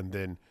show, and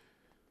then,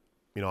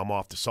 I'm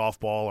off to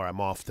softball, or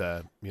I'm off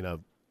to,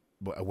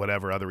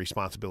 whatever other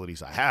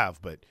responsibilities I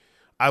have. But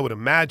I would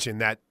imagine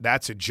that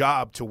that's a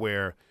job to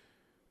where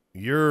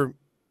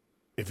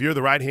if you're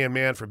the right-hand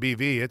man for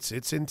BV,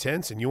 it's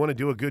intense, and you want to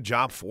do a good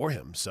job for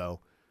him. So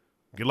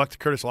good luck to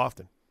Curtis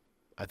Lofton.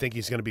 I think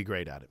he's going to be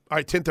great at it. All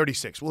right,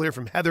 10:36. We'll hear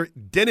from Heather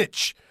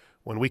Dinich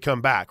when we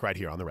come back right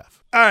here on The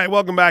Ref. All right,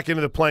 welcome back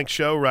into the Plank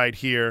Show right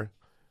here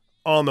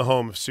on the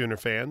home of Sooner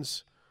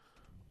fans.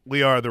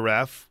 We are The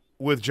Ref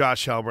with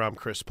Josh Helmer. I'm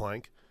Chris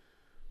Plank.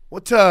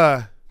 I'm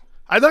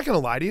not going to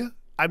lie to you.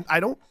 I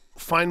don't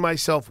find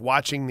myself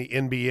watching the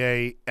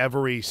NBA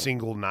every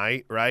single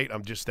night, right?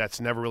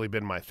 That's never really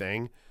been my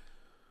thing.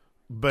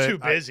 But too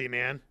busy,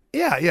 man.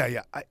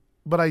 Yeah.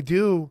 But I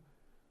do.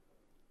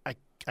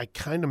 I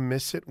kind of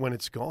miss it when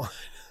it's gone.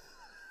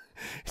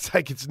 It's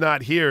like it's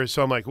not here,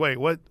 so I'm like, wait,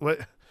 what?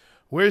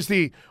 Where's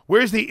the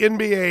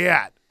NBA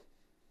at?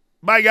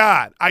 My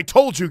God, I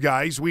told you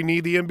guys we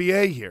need the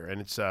NBA here, and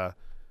it's the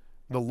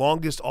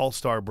longest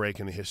All-Star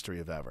break in the history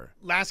of ever.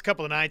 Last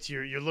couple of nights,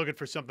 you're looking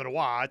for something to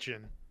watch,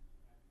 and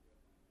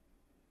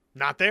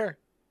not there.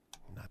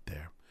 Not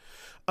there.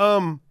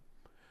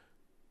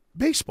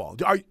 Baseball.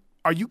 Do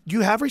you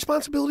have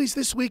responsibilities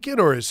this weekend,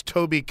 or is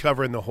Toby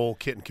covering the whole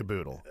kit and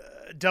caboodle?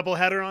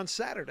 Doubleheader on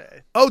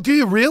Saturday. Oh, do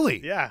you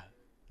really? Yeah,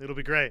 it'll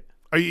be great.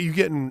 Are you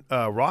getting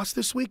Ross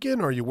this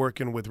weekend, or are you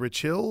working with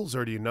Rich Hills,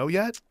 or do you know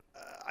yet?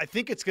 I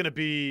think it's going to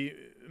be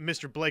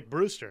Mr. Blake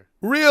Brewster.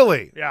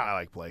 Really? Yeah. I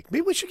like Blake.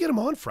 Maybe we should get him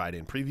on Friday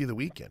and preview the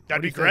weekend.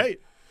 That'd be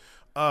great.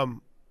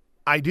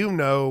 I do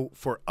know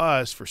for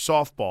us, for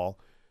softball,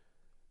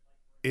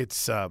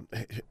 it's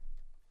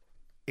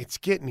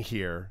getting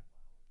here.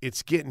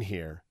 It's getting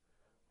here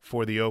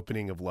for the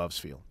opening of Loves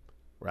Field,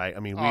 right? I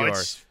mean, we are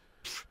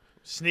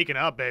sneaking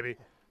up, baby.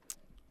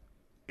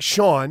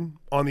 Sean,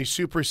 on the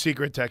super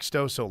secret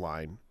Textoso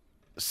line,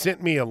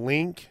 sent me a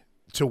link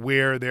to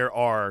where there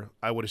are,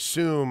 I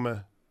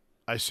assume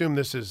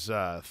this is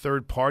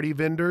third-party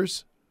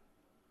vendors,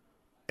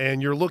 and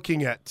you're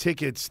looking at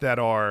tickets that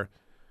are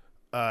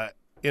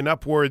in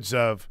upwards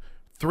of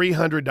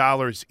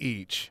 $300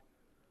 each.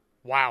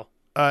 Wow.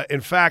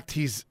 In fact,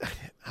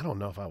 I don't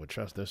know if I would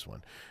trust this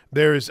one.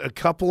 There's a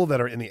couple that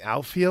are in the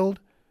outfield.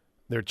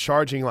 They're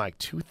charging like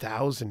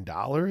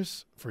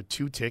 $2,000 for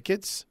 2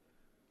 tickets.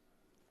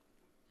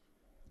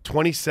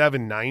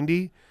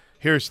 $2,790.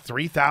 Here's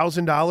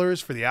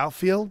 $3,000 for the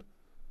outfield.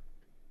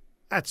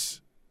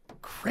 That's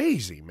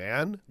crazy,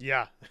 man.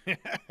 Yeah.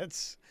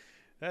 That's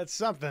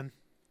something.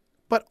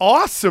 But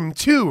awesome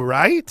too,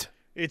 right?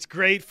 It's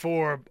great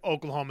for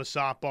Oklahoma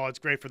softball. It's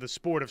great for the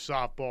sport of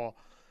softball.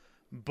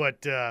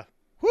 But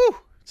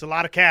it's a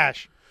lot of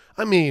cash.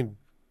 I mean,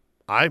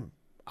 I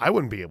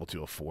wouldn't be able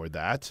to afford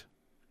that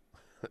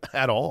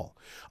at all.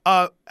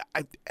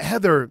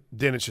 Heather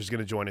Dinich is going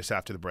to join us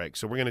after the break,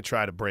 so we're going to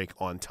try to break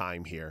on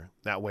time here.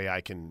 That way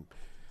I can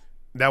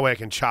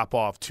chop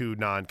off 2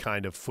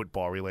 non-kind of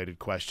football-related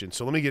questions.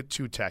 So let me get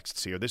 2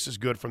 texts here. This is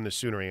good from the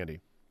Sooner Andy.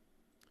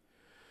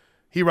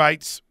 He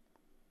writes,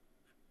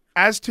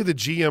 as to the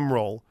GM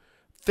role,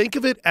 think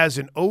of it as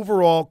an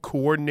overall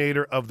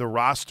coordinator of the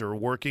roster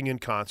working in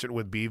concert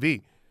with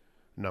BV.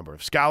 Number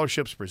of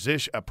scholarships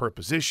per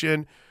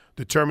position,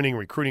 determining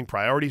recruiting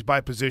priorities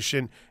by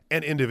position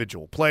and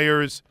individual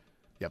players.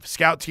 You have a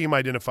scout team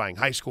identifying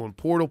high school and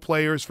portal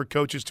players for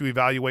coaches to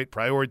evaluate,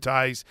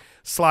 prioritize,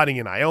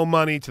 slotting NIL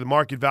money to the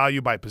market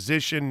value by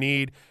position,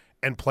 need,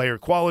 and player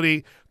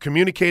quality,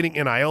 communicating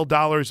NIL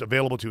dollars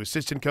available to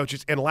assistant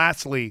coaches, and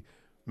lastly,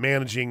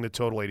 managing the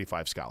total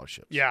 85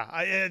 scholarships.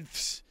 Yeah,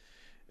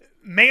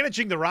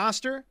 managing the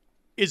roster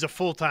is a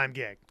full-time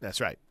gig.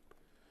 That's right.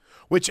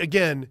 Which,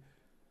 again,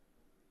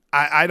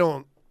 I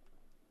don't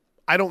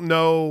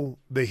know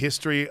the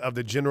history of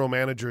the general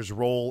manager's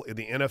role in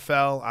the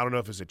NFL. I don't know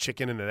if it's a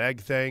chicken and an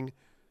egg thing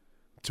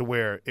to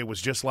where it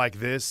was just like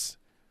this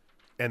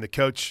and the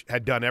coach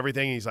had done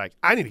everything. And he's like,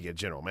 I need to get a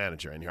general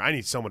manager in here. I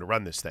need someone to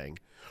run this thing.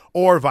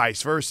 Or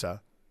vice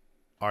versa,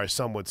 or as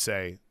some would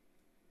say,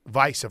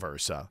 vice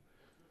versa.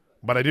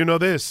 But I do know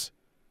this.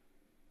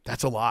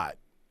 That's a lot.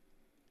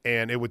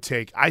 And it would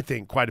take, I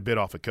think, quite a bit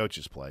off a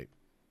coach's plate.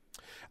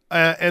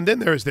 And then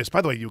there's this.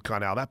 By the way,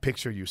 UConn Al, that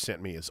picture you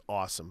sent me is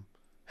awesome.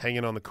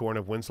 Hanging on the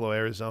corner of Winslow,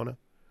 Arizona.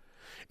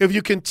 If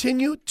you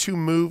continue to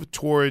move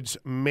towards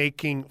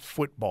making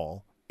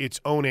football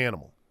its own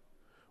animal,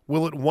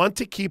 will it want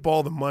to keep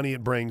all the money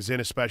it brings in,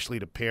 especially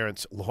to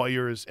parents,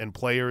 lawyers, and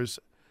players?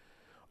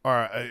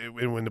 Or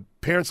when the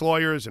parents,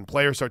 lawyers, and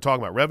players start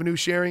talking about revenue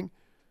sharing,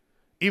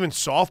 even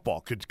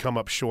softball could come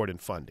up short in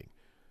funding.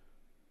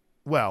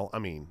 Well, I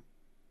mean,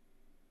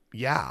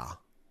 yeah,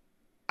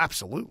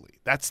 absolutely.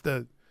 That's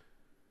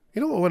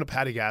you know what one of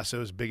Patty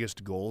Gasso's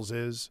biggest goals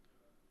is?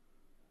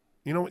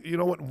 You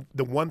know what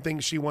the one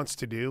thing she wants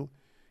to do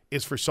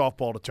is for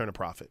softball to turn a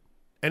profit.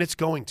 And it's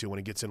going to when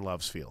it gets in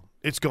Love's Field.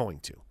 It's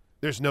going to.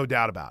 There's no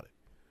doubt about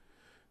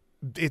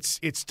it.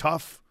 It's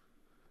tough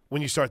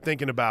when you start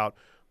thinking about,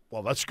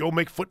 well, let's go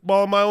make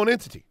football my own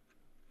entity.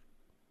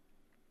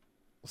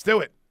 Let's do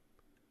it.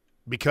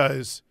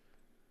 Because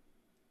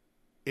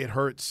it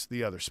hurts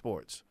the other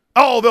sports.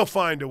 Oh, they'll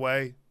find a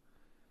way.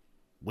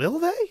 Will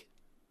they?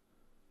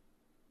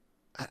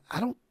 I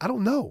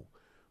don't know.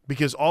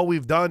 Because all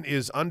we've done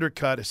is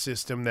undercut a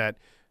system that,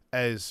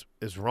 as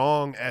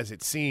wrong as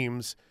it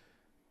seems,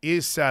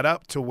 is set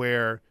up to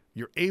where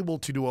you're able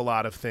to do a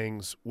lot of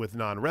things with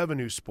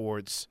non-revenue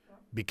sports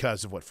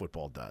because of what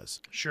football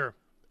does. Sure.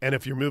 And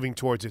if you're moving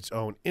towards its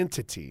own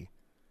entity,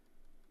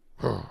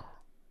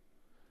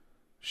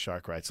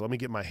 Shark writes, let me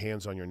get my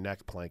hands on your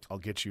neck plank. I'll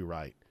get you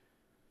right.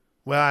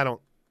 Well,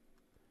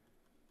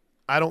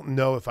 I don't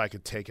know if I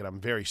could take it. I'm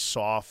very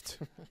soft,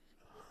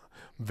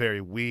 very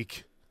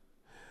weak.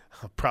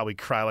 I'll probably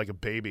cry like a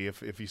baby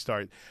if you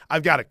start.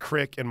 I've got a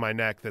crick in my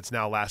neck that's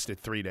now lasted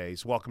 3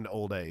 days. Welcome to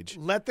old age.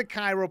 Let the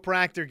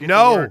chiropractor get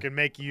to work and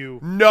make you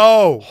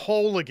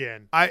whole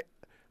again. I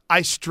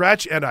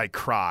stretch and I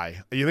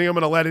cry. You think I'm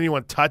going to let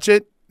anyone touch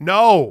it?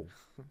 No.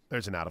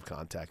 There's an out of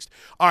context.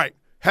 All right.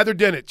 Heather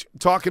Dinich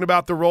talking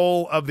about the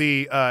role of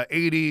the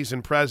 80s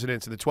and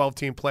presidents in the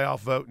 12-team playoff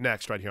vote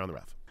next right here on the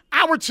Ref.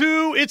 Hour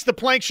 2, it's the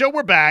Plank Show.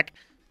 We're back.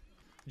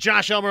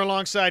 Josh Elmer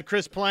alongside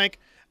Chris Plank.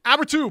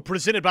 Hour 2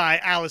 presented by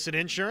Allison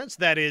Insurance.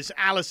 That is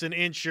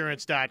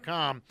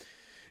AllisonInsurance.com.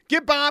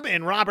 Give Bob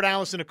and Robert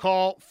Allison a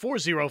call,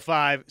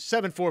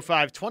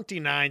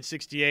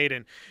 405-745-2968,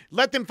 and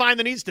let them find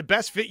the needs to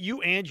best fit you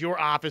and your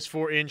office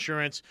for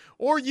insurance,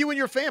 or you and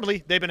your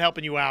family. They've been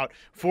helping you out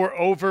for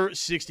over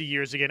 60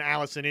 years. Again,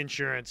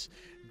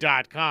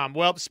 AllisonInsurance.com.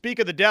 Well, speak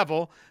of the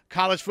devil,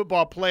 college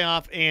football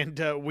playoff,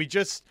 and we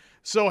just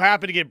so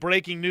happened to get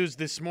breaking news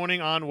this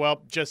morning on,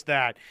 well, just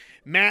that.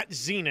 Matt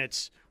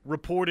Zenitz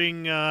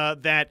reporting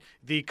that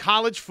the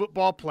college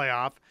football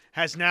playoff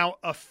has now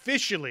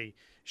officially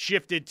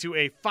shifted to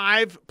a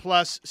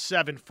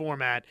 5+7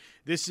 format.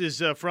 This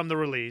is from the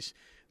release.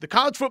 The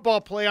College Football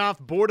Playoff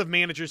Board of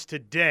Managers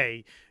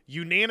today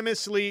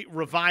unanimously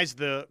revised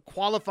the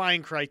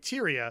qualifying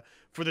criteria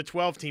for the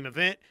 12-team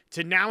event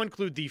to now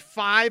include the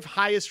 5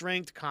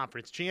 highest-ranked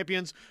conference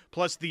champions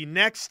plus the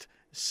next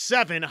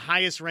 7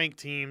 highest-ranked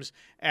teams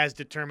as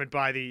determined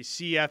by the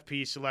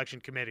CFP selection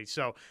committee.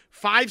 So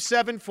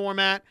 5-7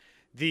 format,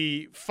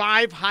 the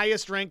 5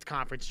 highest-ranked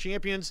conference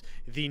champions,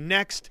 the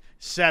next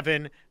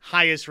 7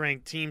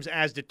 highest-ranked teams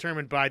as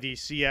determined by the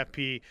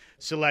CFP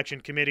selection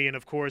committee. And,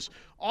 of course,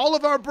 all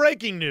of our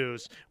breaking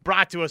news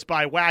brought to us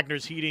by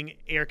Wagner's Heating,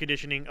 Air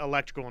Conditioning,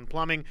 Electrical, and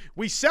Plumbing.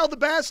 We sell the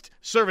best,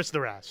 service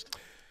the rest.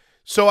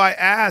 So I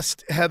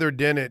asked Heather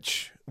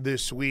Dinich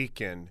this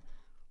weekend,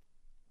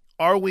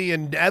 are we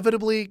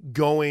inevitably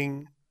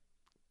going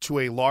to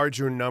a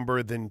larger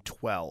number than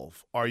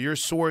 12? Are your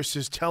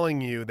sources telling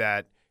you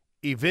that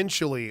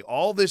eventually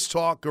all this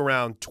talk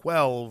around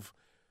 12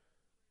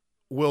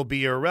 will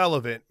be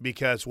irrelevant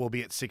because we'll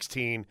be at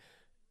 16,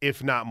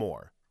 if not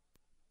more?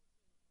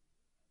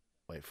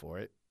 Wait for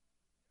it.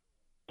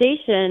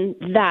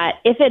 That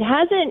if it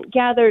hasn't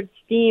gathered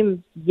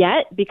steam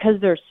yet because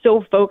they're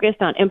so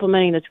focused on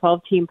implementing the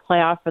 12-team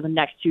playoff for the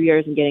next 2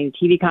 years and getting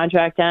the TV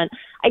contract done,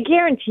 I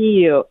guarantee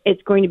you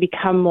it's going to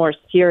become more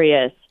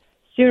serious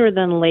sooner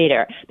than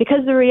later.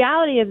 Because the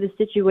reality of the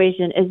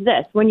situation is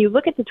this. When you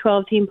look at the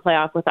 12-team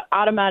playoff with the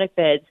automatic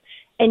bids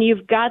and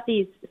you've got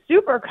these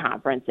super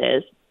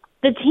conferences,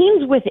 the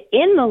teams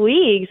within the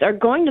leagues are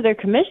going to their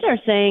commissioner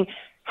saying,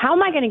 how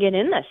am I going to get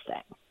in this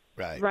thing?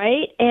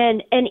 Right.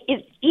 And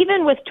it's,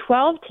 even with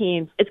 12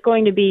 teams, it's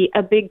going to be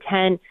a Big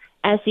Ten,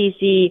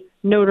 SEC,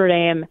 Notre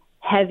Dame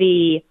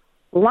heavy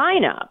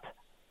lineup,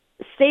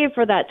 save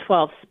for that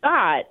 12th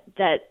spot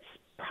that's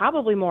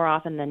probably more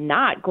often than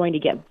not going to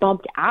get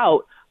bumped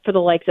out for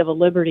the likes of a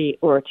Liberty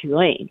or a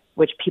Tulane,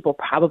 which people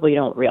probably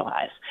don't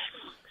realize.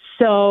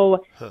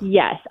 So,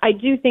 yes, I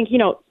do think,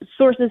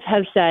 sources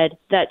have said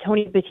that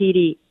Tony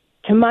Petitti,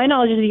 to my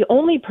knowledge, is the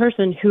only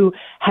person who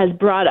has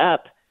brought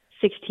up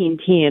 16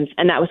 teams,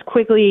 and that was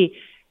quickly,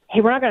 hey,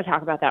 we're not going to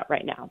talk about that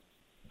right now.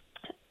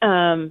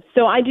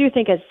 So I do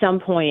think at some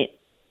point,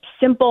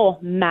 simple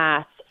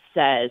math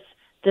says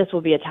this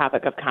will be a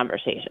topic of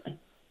conversation.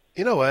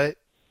 You know what?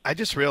 I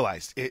just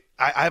realized it.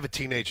 I have a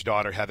teenage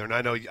daughter, Heather, and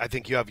I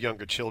think you have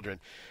younger children.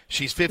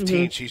 She's 15.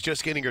 Mm-hmm. She's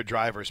just getting her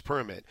driver's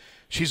permit.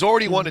 She's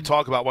already wanted to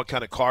talk about what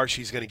kind of car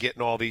she's going to get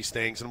and all these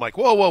things. And I'm like,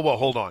 whoa,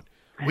 hold on.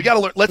 We got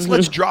to learn.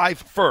 Let's drive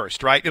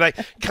first, right? And I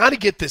kind of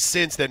get this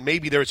sense that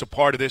maybe there's a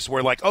part of this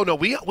where, like, oh no,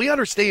 we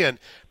understand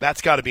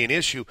that's got to be an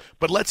issue,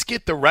 but let's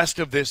get the rest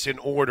of this in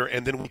order,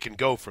 and then we can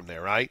go from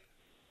there, right?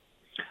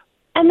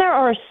 And there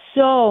are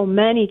so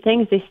many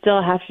things they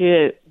still have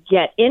to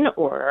get in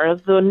order.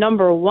 The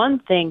number one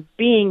thing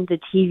being the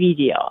TV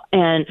deal,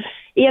 and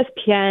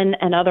ESPN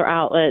and other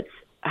outlets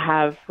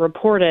have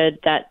reported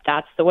that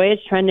that's the way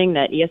it's trending,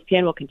 that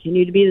ESPN will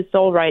continue to be the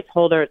sole rights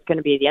holder. It's going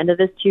to be at the end of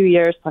this 2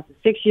 years plus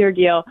a 6-year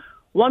deal,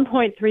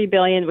 $1.3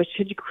 billion, which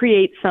should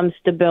create some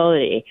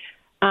stability.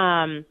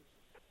 But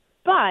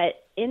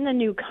in the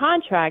new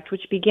contract,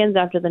 which begins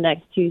after the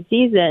next 2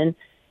 seasons,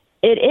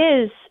 it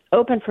is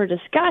open for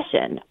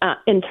discussion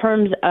in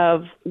terms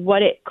of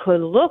what it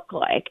could look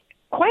like.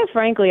 Quite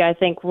frankly, I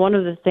think one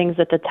of the things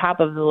at the top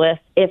of the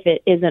list, if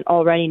it isn't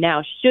already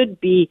now, should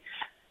be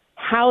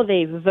how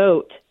they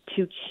vote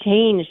to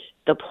change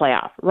the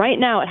playoff. Right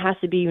now, it has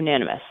to be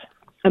unanimous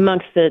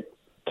amongst the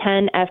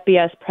 10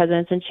 FBS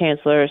presidents and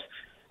chancellors,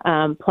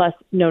 plus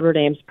Notre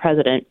Dame's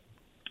president,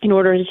 in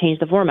order to change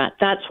the format.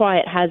 That's why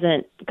it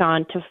hasn't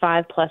gone to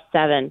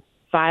 5+7,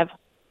 5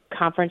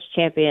 conference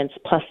champions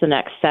plus the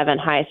next 7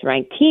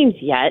 highest-ranked teams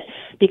yet,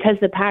 because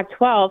the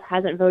Pac-12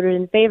 hasn't voted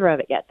in favor of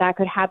it yet. That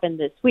could happen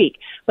this week.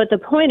 But the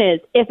point is,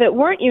 if it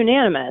weren't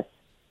unanimous,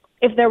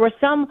 if there was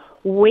some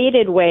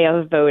weighted way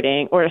of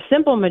voting or a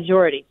simple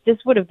majority, this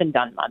would have been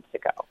done months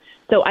ago.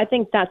 So I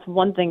think that's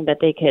one thing that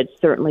they could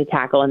certainly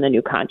tackle in the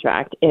new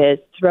contract, is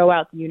throw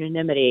out the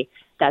unanimity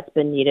that's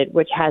been needed,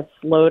 which has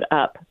slowed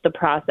up the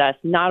process,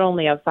 not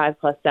only of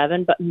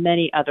 5+7, but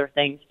many other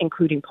things,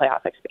 including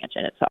playoff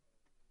expansion itself.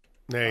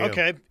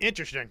 Okay,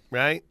 interesting.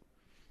 Right?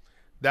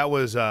 That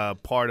was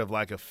part of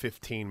like a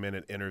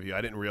 15-minute interview. I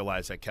didn't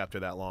realize I kept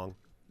her that long.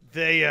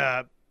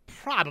 They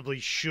probably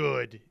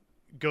should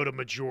go to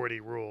majority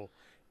rule.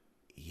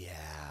 Yeah,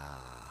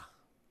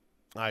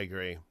 I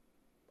agree.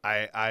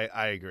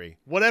 I agree.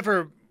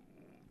 Whatever,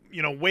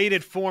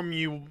 weighted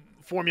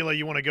formula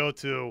you want to go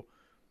to,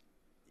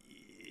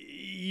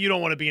 you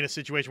don't want to be in a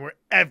situation where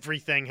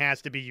everything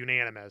has to be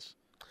unanimous.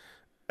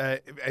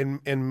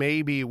 And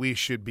maybe we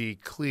should be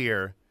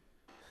clear,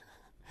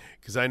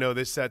 because I know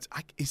this sets.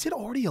 Is it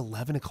already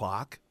 11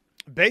 o'clock?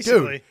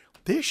 Basically. Dude,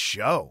 this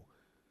show.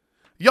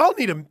 Y'all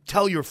need to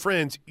tell your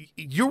friends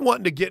you're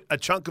wanting to get a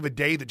chunk of a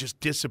day that just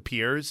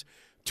disappears.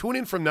 Tune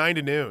in from 9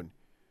 to noon.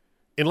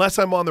 Unless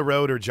I'm on the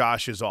road or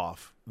Josh is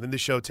off, then the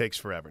show takes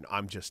forever. No,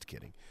 I'm just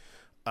kidding.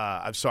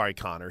 I'm sorry,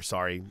 Connor.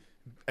 Sorry.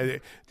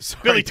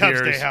 Billy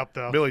Tubsday helped,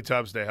 though. Billy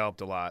Tubsday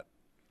helped a lot.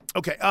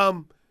 Okay.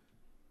 What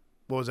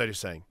was I just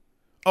saying?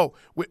 Oh,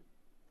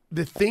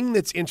 the thing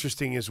that's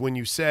interesting is when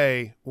you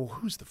say, well,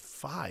 who's the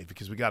 5?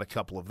 Because we got a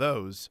couple of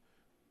those.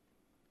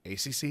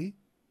 ACC,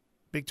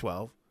 Big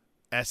 12.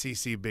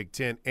 SEC, Big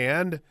 10,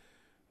 and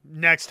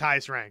next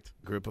highest ranked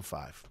group of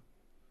 5.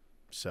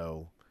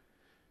 So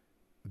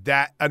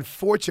that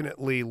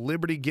unfortunately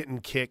Liberty getting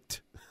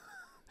kicked,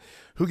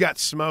 who got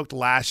smoked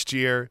last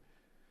year.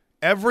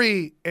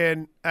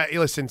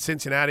 Listen,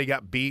 Cincinnati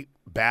got beat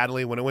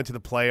badly when it went to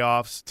the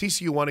playoffs.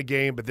 TCU won a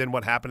game, but then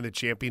what happened in the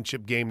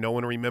championship game? No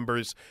one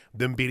remembers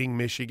them beating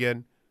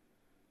Michigan.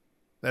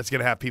 That's going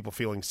to have people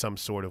feeling some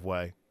sort of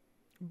way.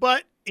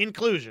 But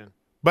inclusion.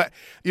 But,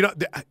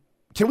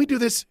 can we do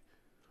this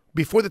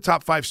before the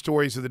top 5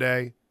 stories of the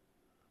day?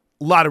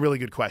 A lot of really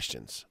good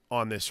questions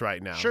on this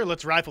right now. Sure,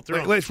 let's rifle through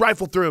them. Let's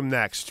rifle through them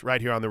next, right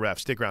here on the Ref.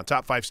 Stick around.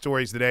 Top 5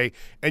 stories of the day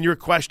and your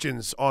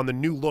questions on the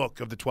new look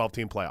of the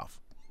 12-team playoff.